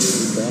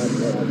really bad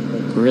weather.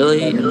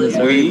 Really? In this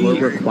area, we're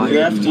We required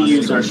have to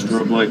use our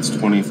strobes. strobe lights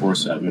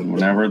 24/7.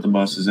 Whenever the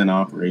bus is in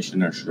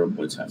operation, our strobe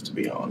lights have to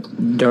be on.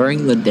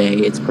 During the day,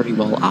 it's pretty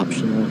well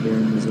optional here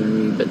in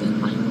Missouri, but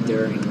then like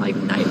during like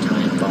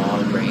nighttime,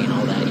 fog, rain,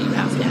 all that, you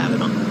have to have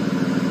it on.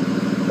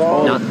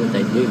 Fog. Not that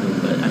they do,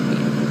 but I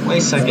mean. Wait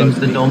a second.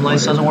 The dome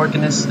lights doesn't work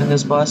in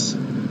this bus.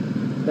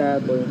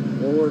 Sadly,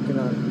 we're working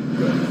on it.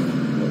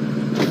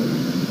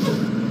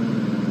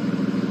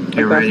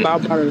 Get ready.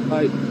 Stop by the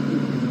light.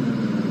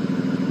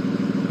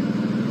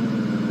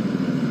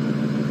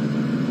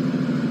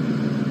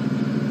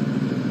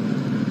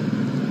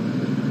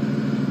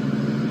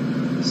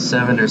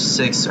 Seven or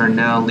 6 are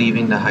now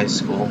leaving the high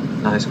school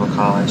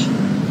college.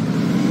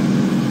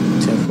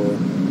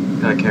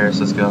 10-4. Go ahead, Karis,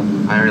 let's go.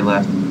 I already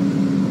left.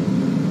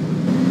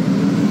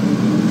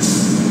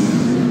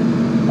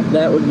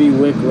 That would be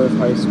Wycliffe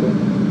High School.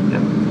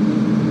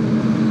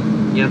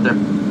 Yep,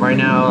 right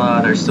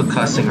now, they're still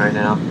cussing right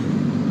now.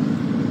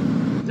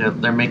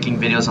 They're making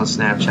videos on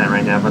Snapchat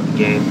right now about the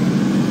game.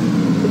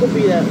 It'll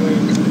be that way.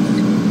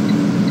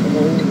 The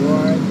whole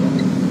ride.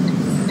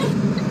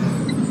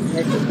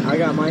 Heck, I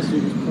got my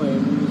students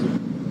playing music.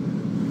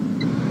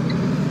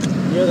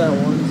 You know that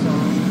one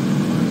song?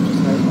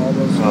 Just has all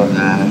those Oh,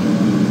 that.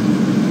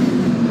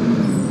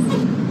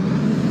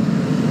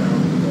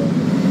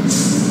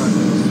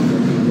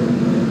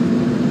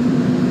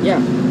 Yeah.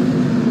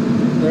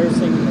 They're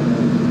singing that.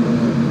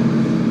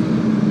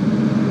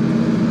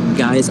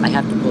 Guys, I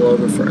have to pull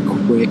over for a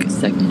quick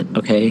second,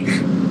 okay?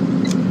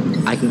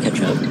 I can catch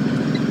up.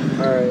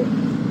 Alright.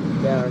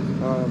 Yeah,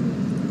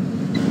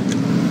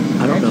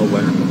 I don't know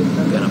where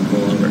I'm gonna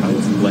pull over. I'll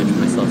just wedge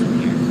myself in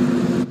here.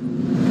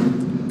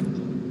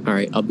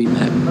 Alright, I'll be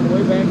back. on the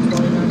way back,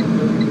 29 and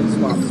 30 is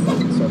swap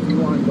spots. So if you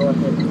want to go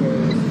ahead and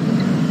carry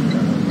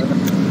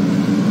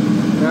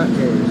not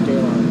carry,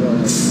 Jaylon, go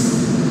ahead.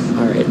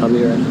 Alright, I'll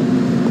be right back.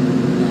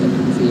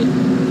 See ya.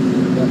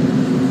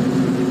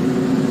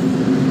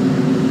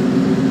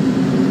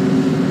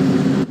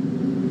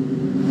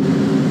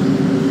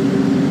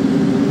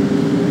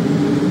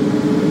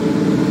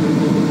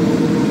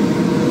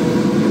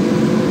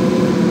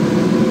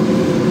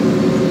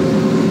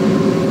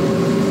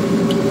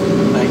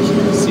 I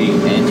can't see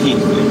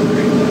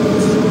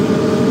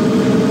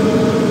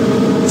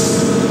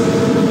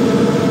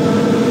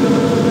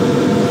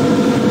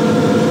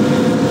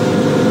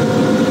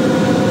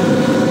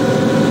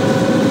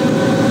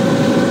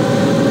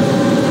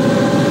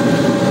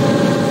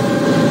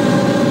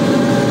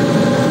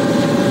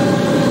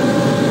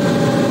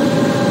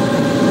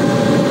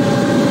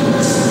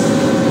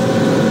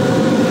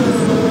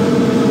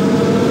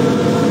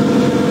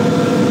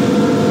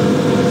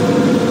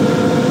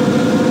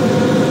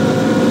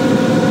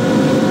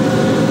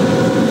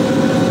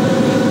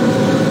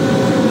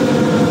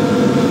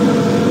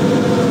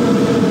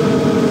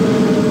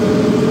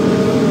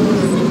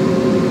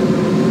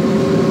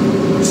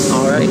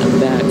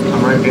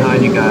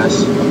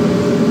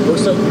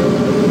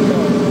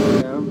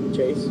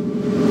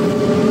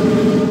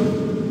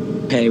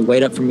Hey,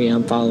 wait up for me.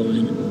 I'm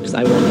following. Because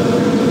I won't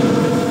know.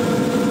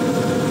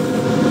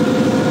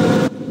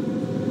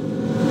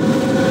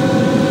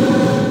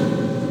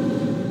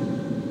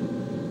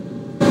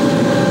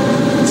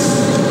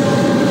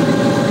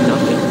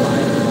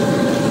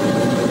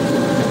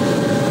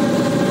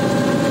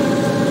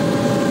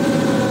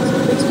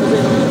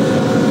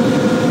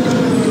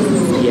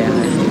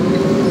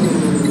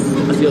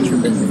 Field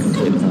trip isn't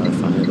complete without a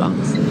 5,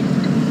 honestly.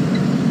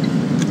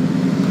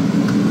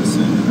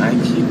 Listen, I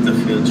keep the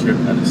field trip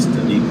at a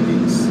steady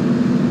pace.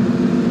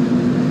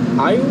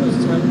 I was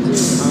tempted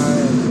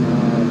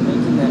on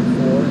making that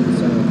 4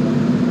 instead of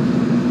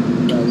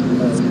 1.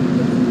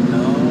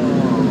 No,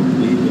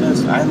 because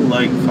I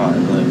like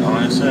 5. Like,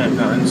 honestly, I've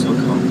gotten so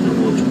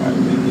comfortable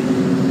driving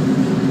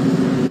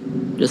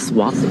it. Just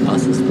swap the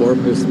buses. 4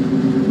 moves.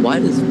 Why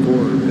does 4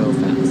 go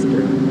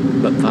faster,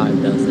 but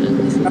 5 doesn't?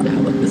 They seem to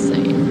have like the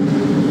same.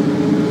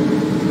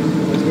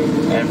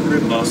 Every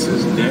bus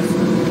is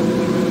different.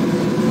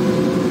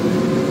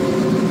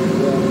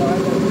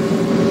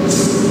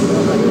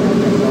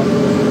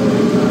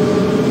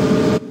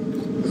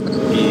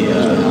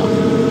 Yeah.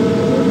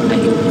 I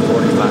hate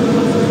 45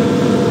 buses.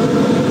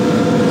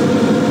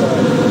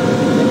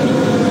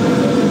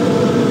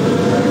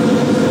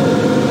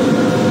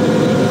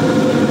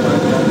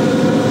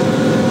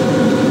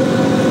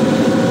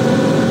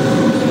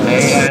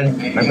 Hey, Ed,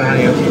 right behind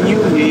you. Can you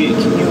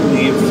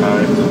leave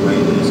 5 the way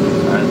it is?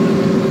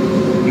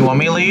 You want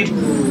me to lead?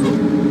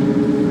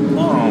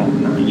 No,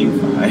 not you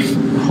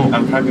 5.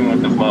 I'm talking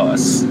about the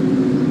bus.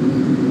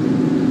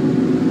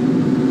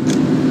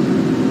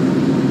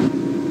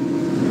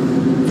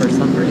 For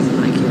some reason,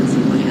 I can't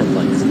see my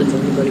headlights. Does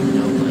anybody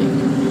know,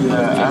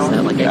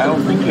 like, Yeah, I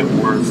don't think it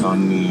works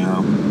on me.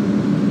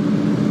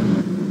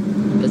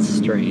 It's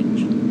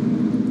strange.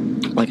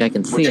 Like, I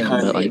can see them,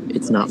 but, like,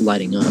 it's not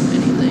lighting up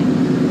anything.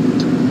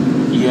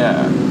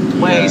 Yeah.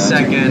 Wait a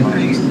second.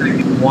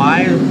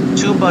 Why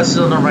 2 buses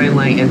on the right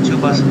lane and 2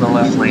 buses on the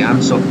left lane?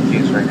 I'm so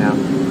confused right now.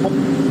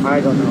 I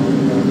don't know.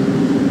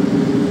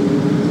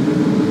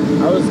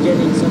 I was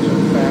getting such a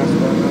fast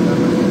one.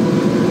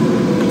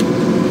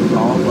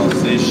 All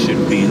buses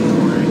should be in the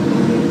right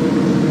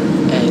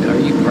lane. Ed, are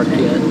you parked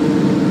yet?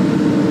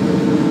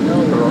 No,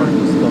 Or are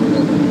you still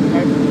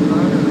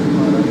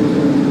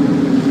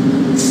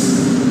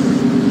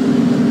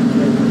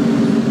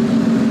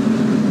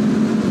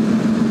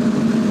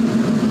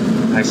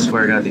I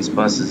swear to God, these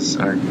buses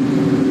are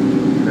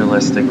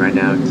realistic right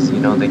now because you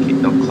know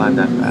don't climb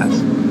that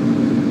fast.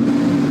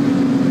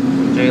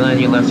 Jalen,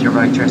 you left your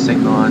right turn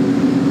signal on.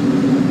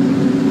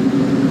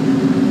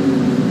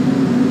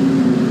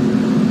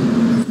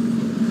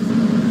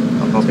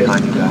 I'll go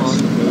behind you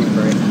guys.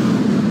 Right now.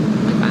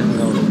 Like, I'm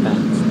going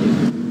fast,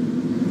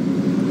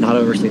 dude. Not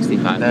over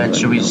 65. Then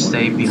should we just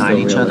stay behind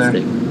each other?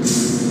 Okay.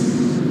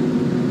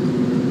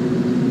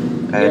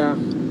 Yeah.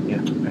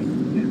 Yeah. Okay.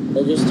 Yeah.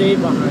 They just stay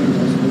behind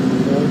us.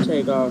 We'll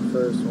take off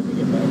first when we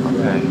get back.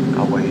 Okay.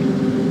 I'll wait.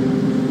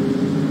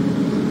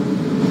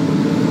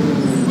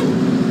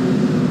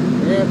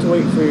 You're gonna have to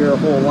wait for your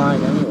whole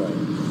line anyway.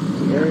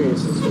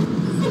 Darius is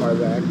far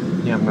back.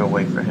 Yeah, I'm gonna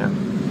wait for him.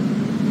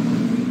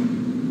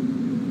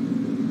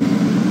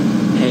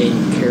 Hey,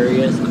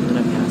 curious, I'm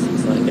gonna pass you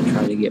so I can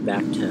try to get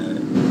back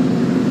to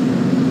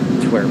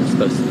where we're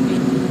supposed to be.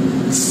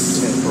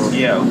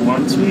 Yeah,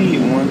 once we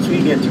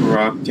get to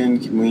Rockton,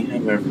 can we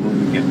have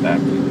everyone get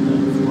back in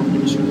the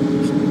formation?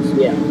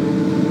 Yeah.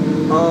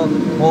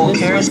 Well,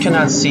 Karis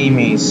cannot see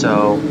me,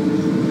 so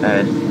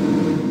Ed.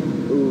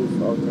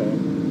 Oof. Okay.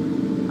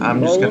 I'm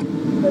just gonna.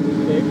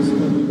 Fixed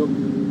when we go.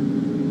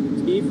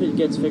 See if it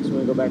gets fixed when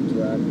we go back to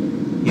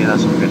Rockton. Yeah,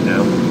 that's what we're gonna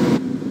do.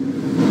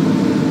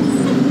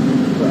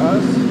 For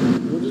us,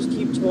 we'll just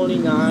keep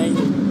 29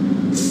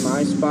 in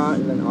my spot,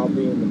 and then I'll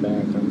be in the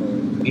back. I'm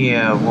going.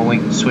 Yeah, when we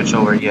switch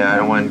over, yeah, I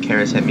don't want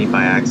Karis hit me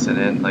by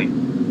accident. Like,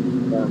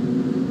 Yeah.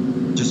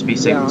 just be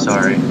safe Yeah, and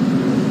sorry.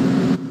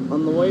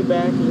 On the way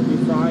back, it'll be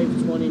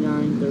 5,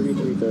 29,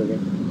 33, 30.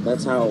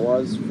 That's how it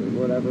was for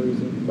whatever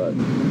reason, but.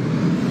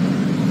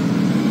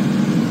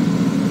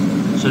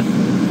 So,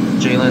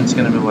 Jalen's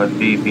gonna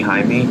be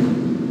behind me?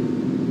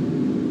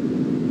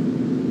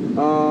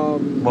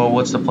 Well,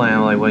 what's the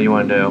plan? Like, what do you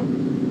want to do?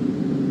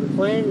 The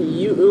plan,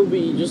 it'll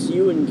be just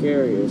you and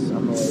Carius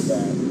on the way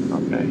back.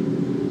 Okay.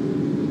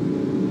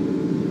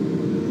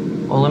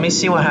 Well, let me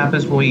see what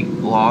happens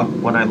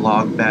when I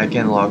log back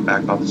in, log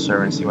back off the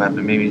server and see what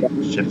happens. Maybe it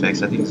should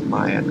fix. I think it's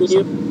my end or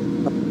something.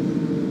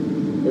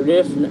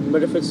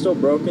 But if it's still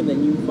broken,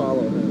 then you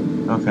follow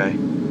him. Okay.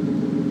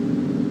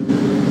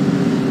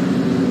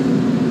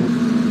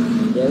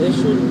 Yeah, they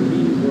shouldn't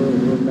be where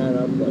we're met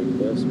up like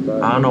this,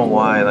 but... I don't know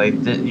why. Like,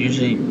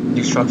 usually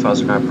these truck files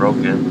are not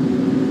broken.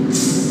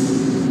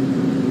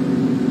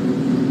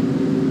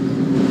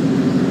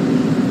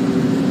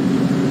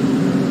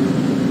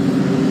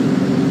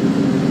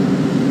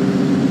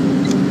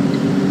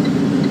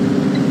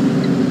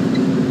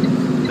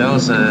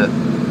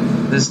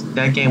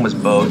 That game was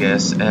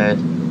bogus, Ed.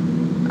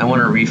 I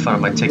want a refund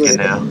on my ticket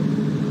now.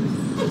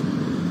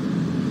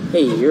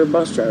 Hey, you're a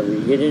bus driver.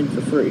 You get in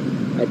for free.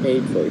 I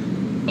paid for you.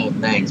 Oh,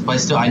 thanks. But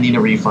still, I need a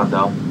refund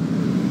though.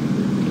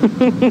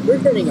 We're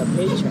getting a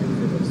paycheck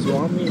for this. You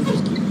want me to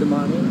just keep the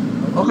money?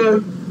 Okay.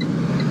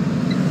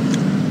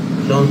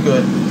 Sounds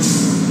good.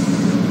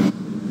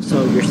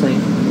 So you're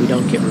saying we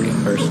don't get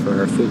reimbursed for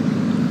our food?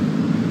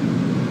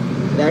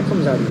 That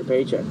comes out of your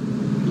paycheck.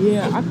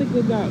 Yeah, I think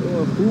they got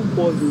food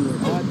poisoning.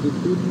 I had the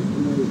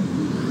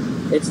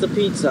students. It's the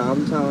pizza,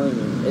 I'm telling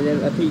you. And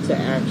then a pizza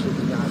actually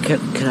did not.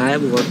 Can I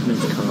have a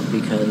workman's comp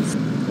because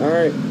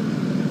Alright.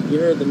 You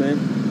heard the man.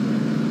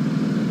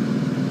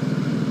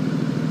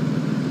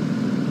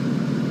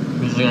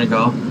 Who's gonna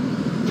go?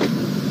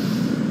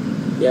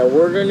 Yeah,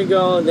 we're gonna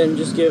go, and then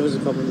just give us a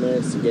couple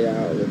minutes to get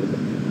out a little bit.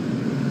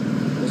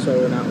 This way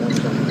we're not one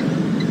time.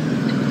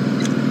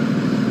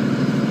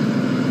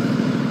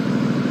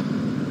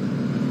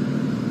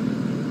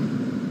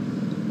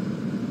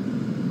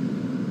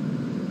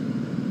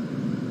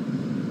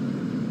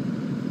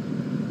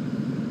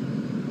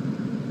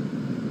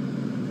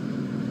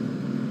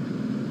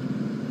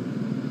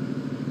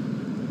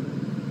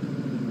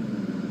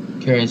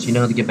 Curious, you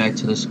know how to get back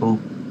to the school?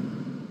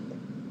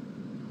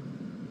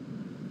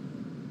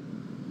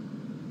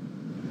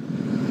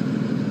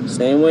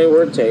 Same way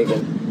we're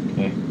taking.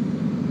 Okay.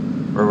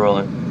 We're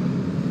rolling.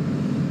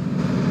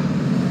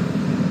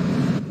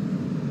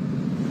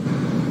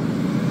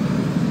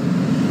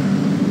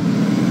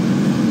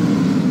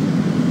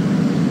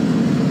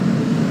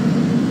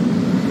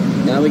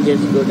 Now we get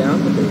to go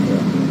down the big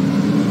hill.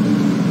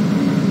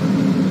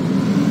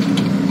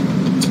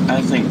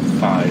 I think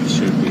 5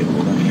 should be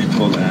able to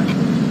handle that.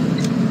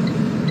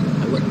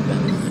 I wouldn't bet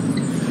on it.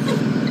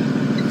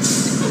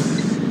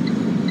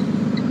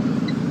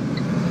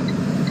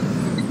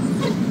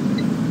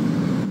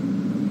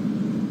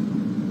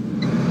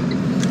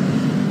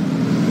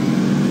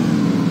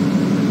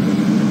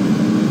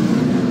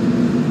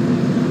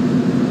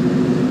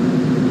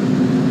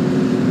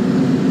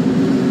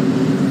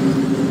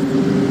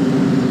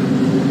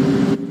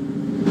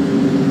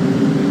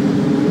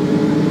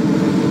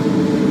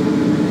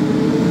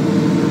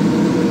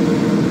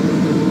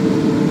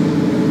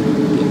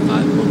 Get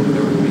 5 or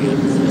whatever we get.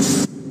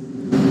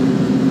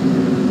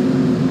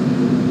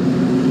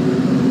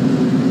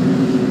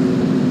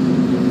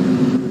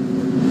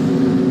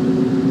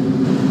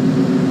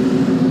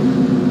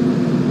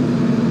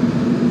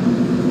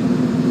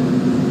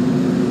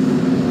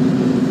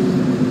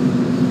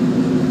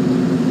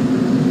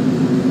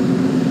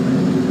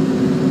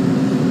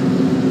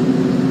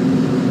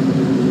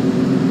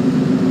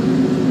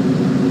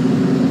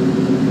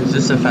 Is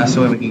this the fastest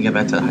way we can get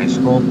back to the high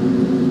school?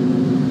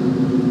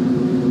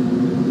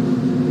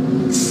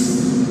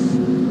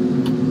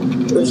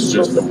 This is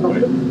just the way.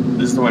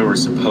 This is the way we're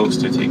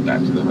supposed to take back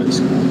to the high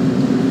school.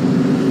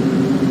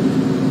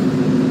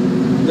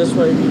 This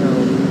way, you know,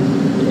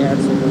 it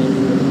adds some lane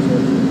for the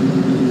trip.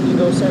 You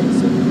go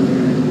sightseeing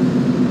here.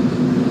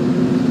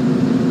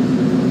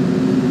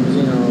 Because,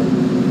 you know,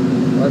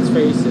 let's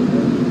face it,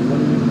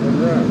 when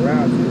we're on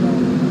routes, we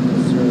don't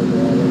necessarily go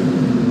all over.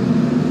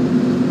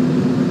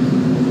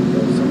 So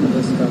some of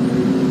this stuff we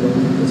don't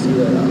get to see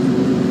that often.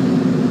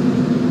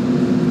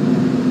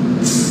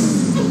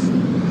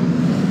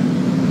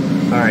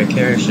 Alright,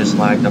 Karen's just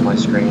lagged on my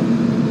screen.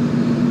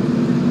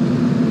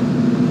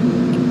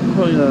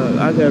 Hold up,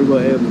 I gotta go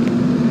ahead.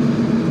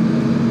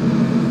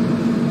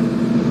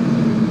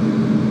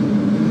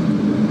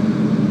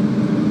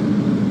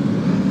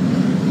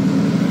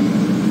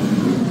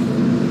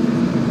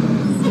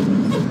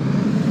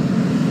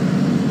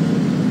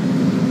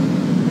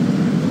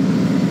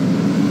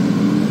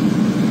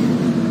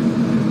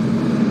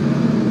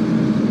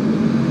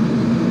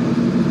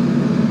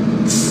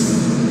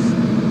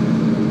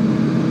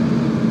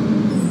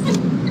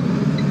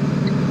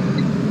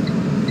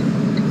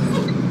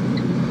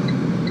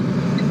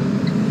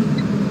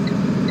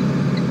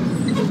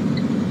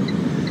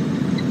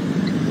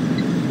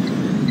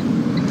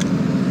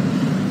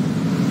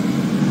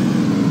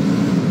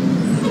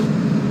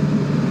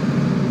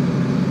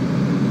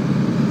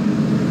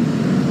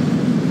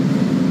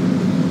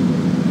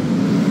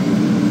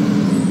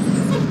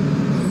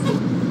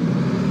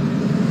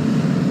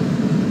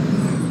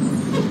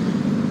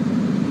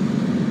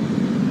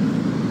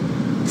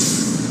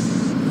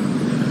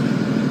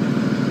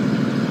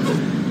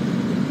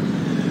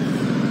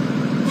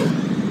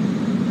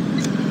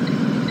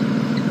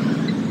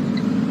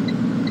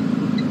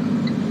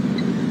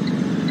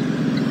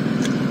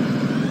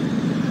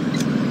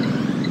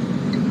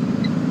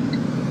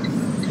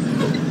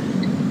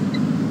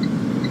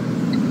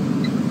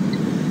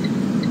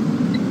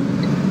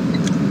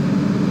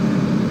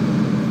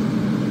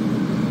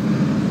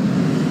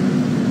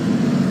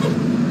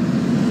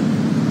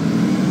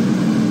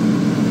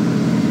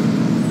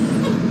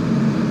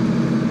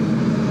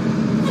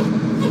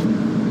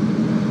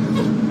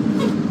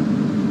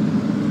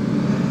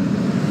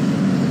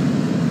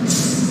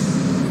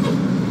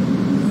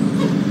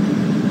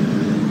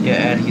 Yeah,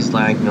 Ed, he's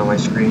lagging on my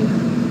screen.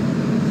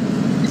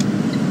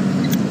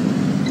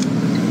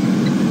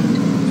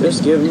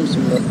 Just give him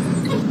some.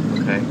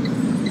 Okay.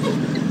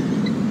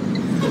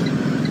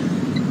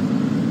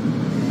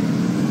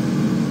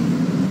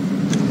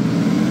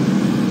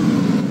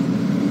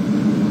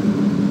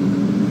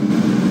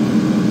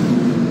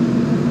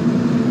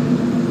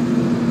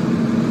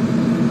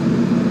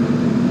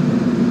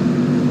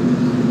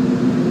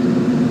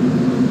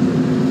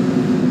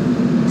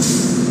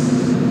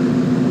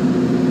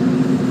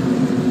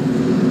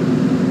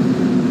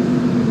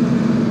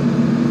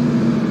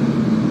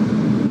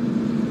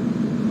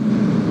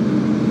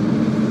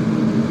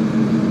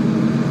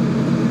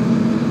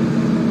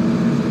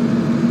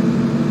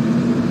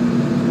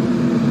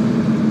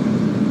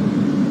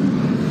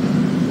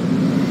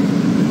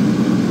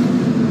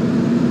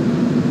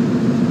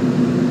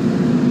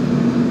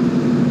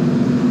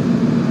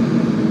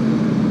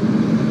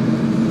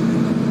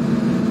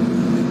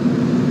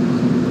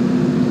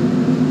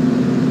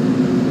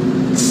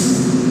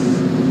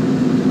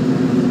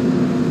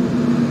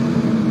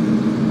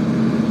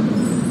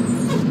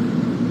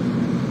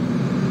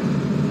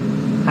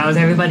 How's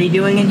everybody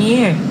doing in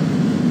here?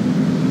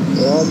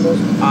 We're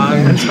almost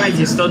I'm surprised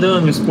you're still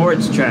doing the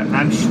sports trip.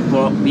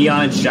 Well,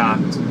 beyond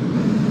shocked.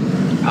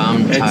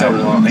 I'm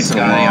tired.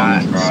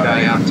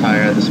 Scotty, I'm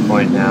tired at this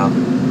point now.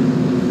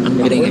 I'm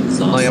getting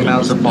exhausted. Like I'm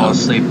about to fall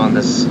asleep on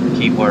this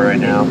keyboard right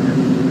now.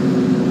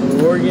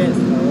 we're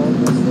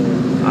almost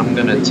there. I'm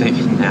gonna take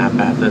a nap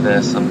after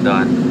this. I'm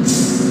done.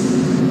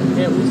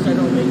 Yeah, at least I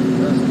don't make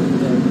the rest of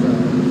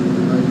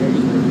that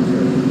Gettysburg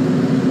trip.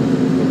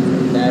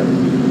 That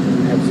would be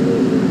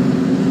absolutely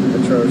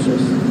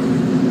atrocious.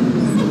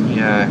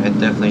 Yeah, I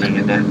definitely need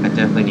a nap. I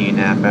definitely need a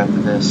nap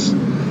after this.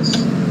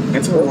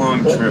 It's a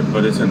long trip,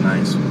 but it's a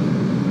nice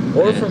one.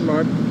 Or from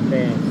our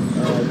band.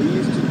 We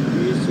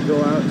used to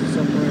go out to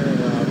somewhere in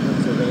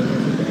Pennsylvania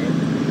as a band,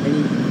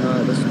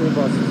 and the school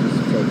buses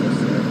used to take us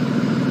there.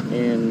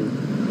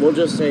 And we'll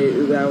just say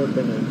that would have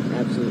been an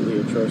absolutely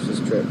atrocious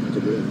trip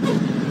to do.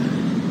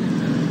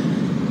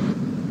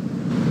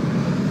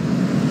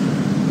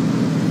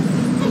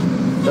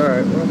 It's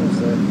alright, we're almost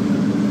there.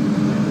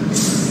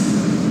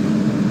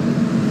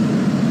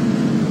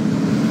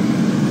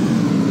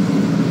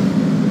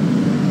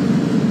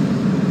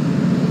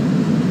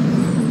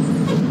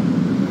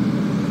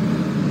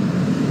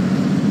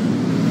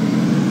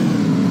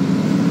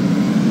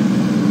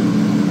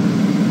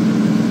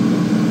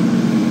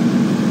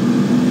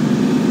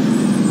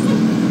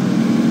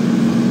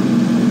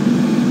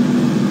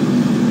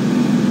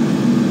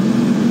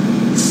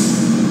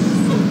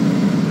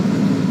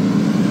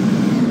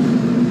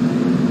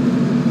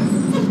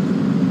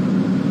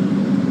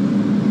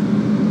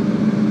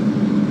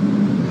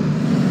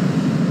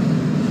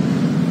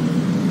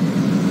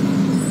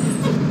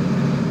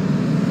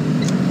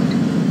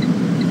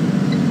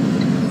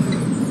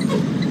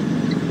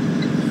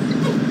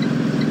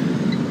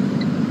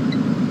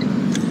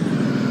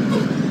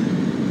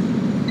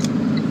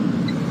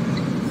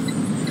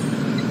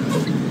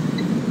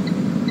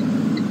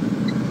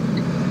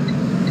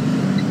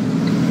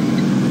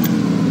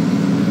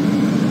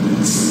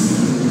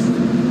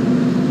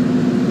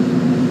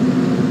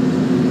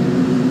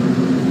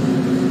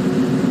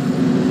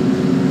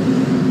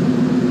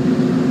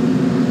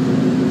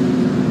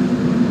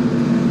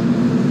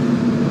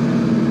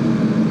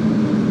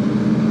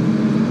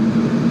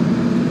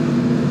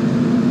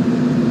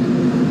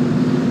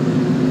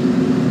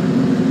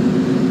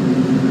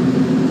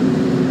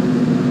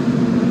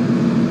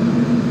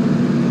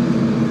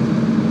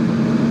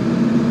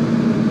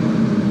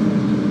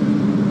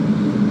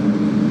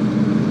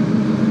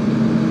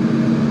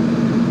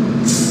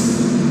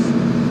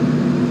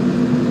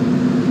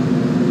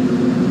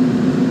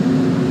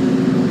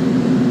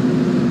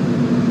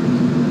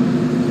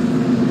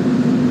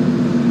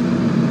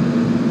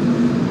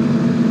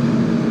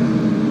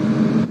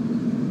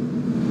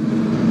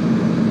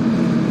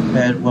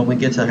 And when we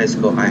get to high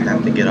school, I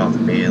have to get off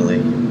immediately.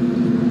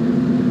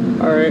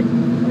 Alright,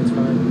 that's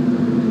fine.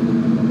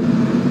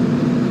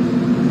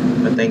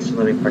 But thanks for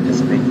letting me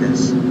participate in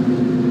this.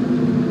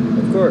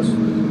 Of course.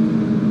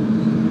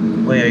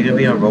 Wait, are you gonna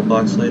be on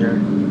Roblox later?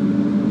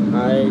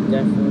 I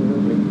definitely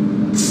will be.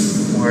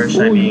 Or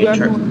should I Ooh, be you guys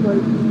in wanna play?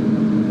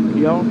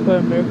 Y'all wanna play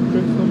American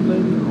Trick some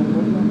lady on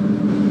Roblox?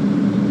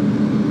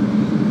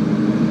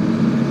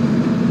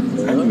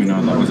 I didn't even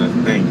know that was a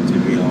thing, to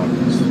be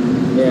honest.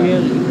 Yeah.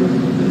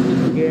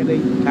 Yeah, they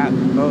got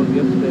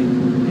yesterday,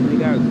 and they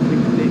got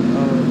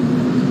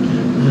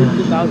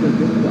 60,000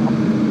 visitors.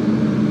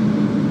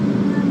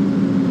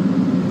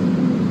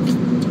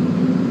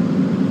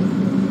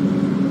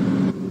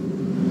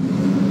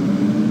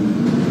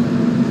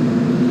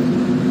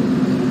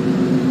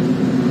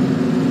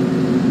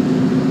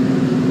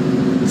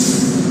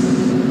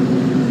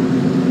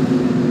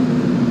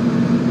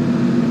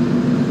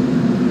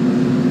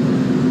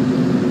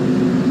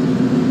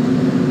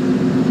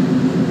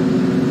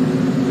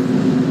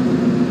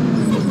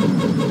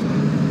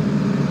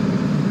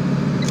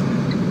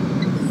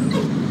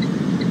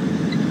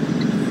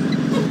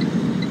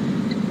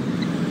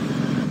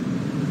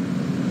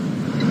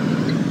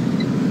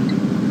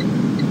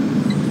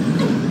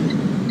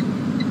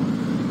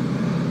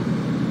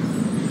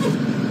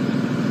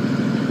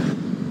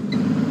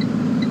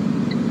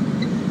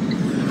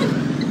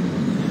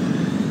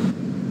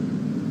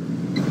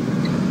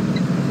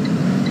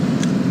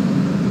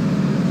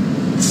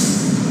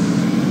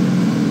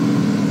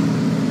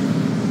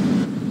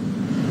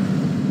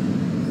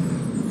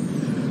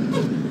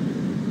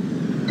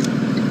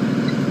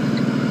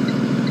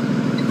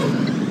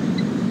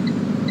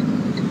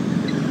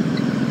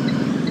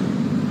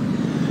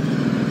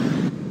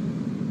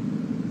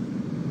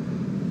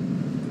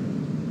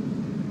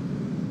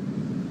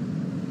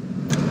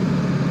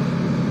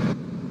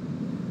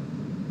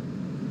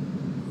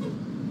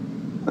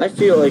 I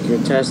feel like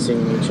you're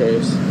testing me,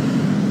 Chase.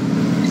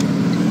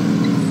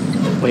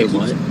 Wait,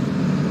 what?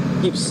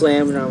 Keep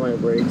slamming on my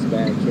brakes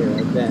back here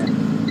like that.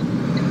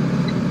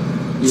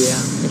 Yeah,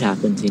 it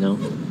happens, you know.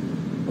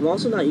 I'm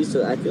also not used to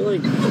that. I feel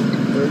like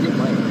 30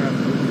 might have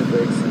moved the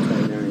brakes in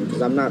 29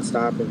 because I'm not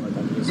stopping like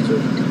I'm used to.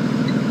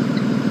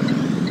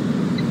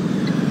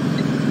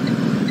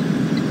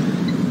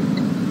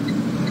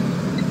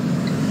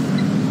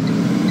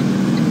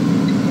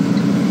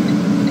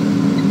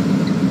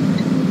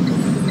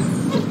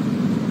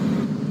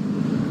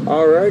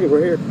 Alrighty,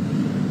 we're here.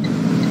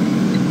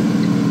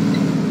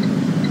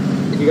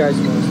 If you guys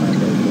want to sign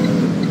up,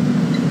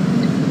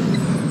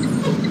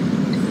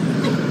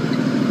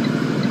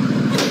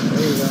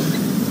 there you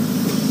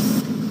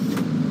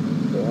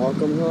go.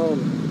 Welcome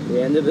home.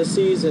 The end of the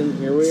season.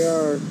 Here we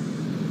are.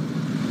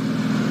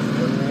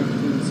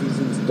 2019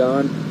 season's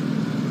done.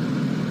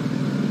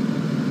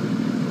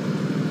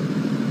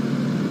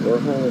 We're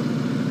home.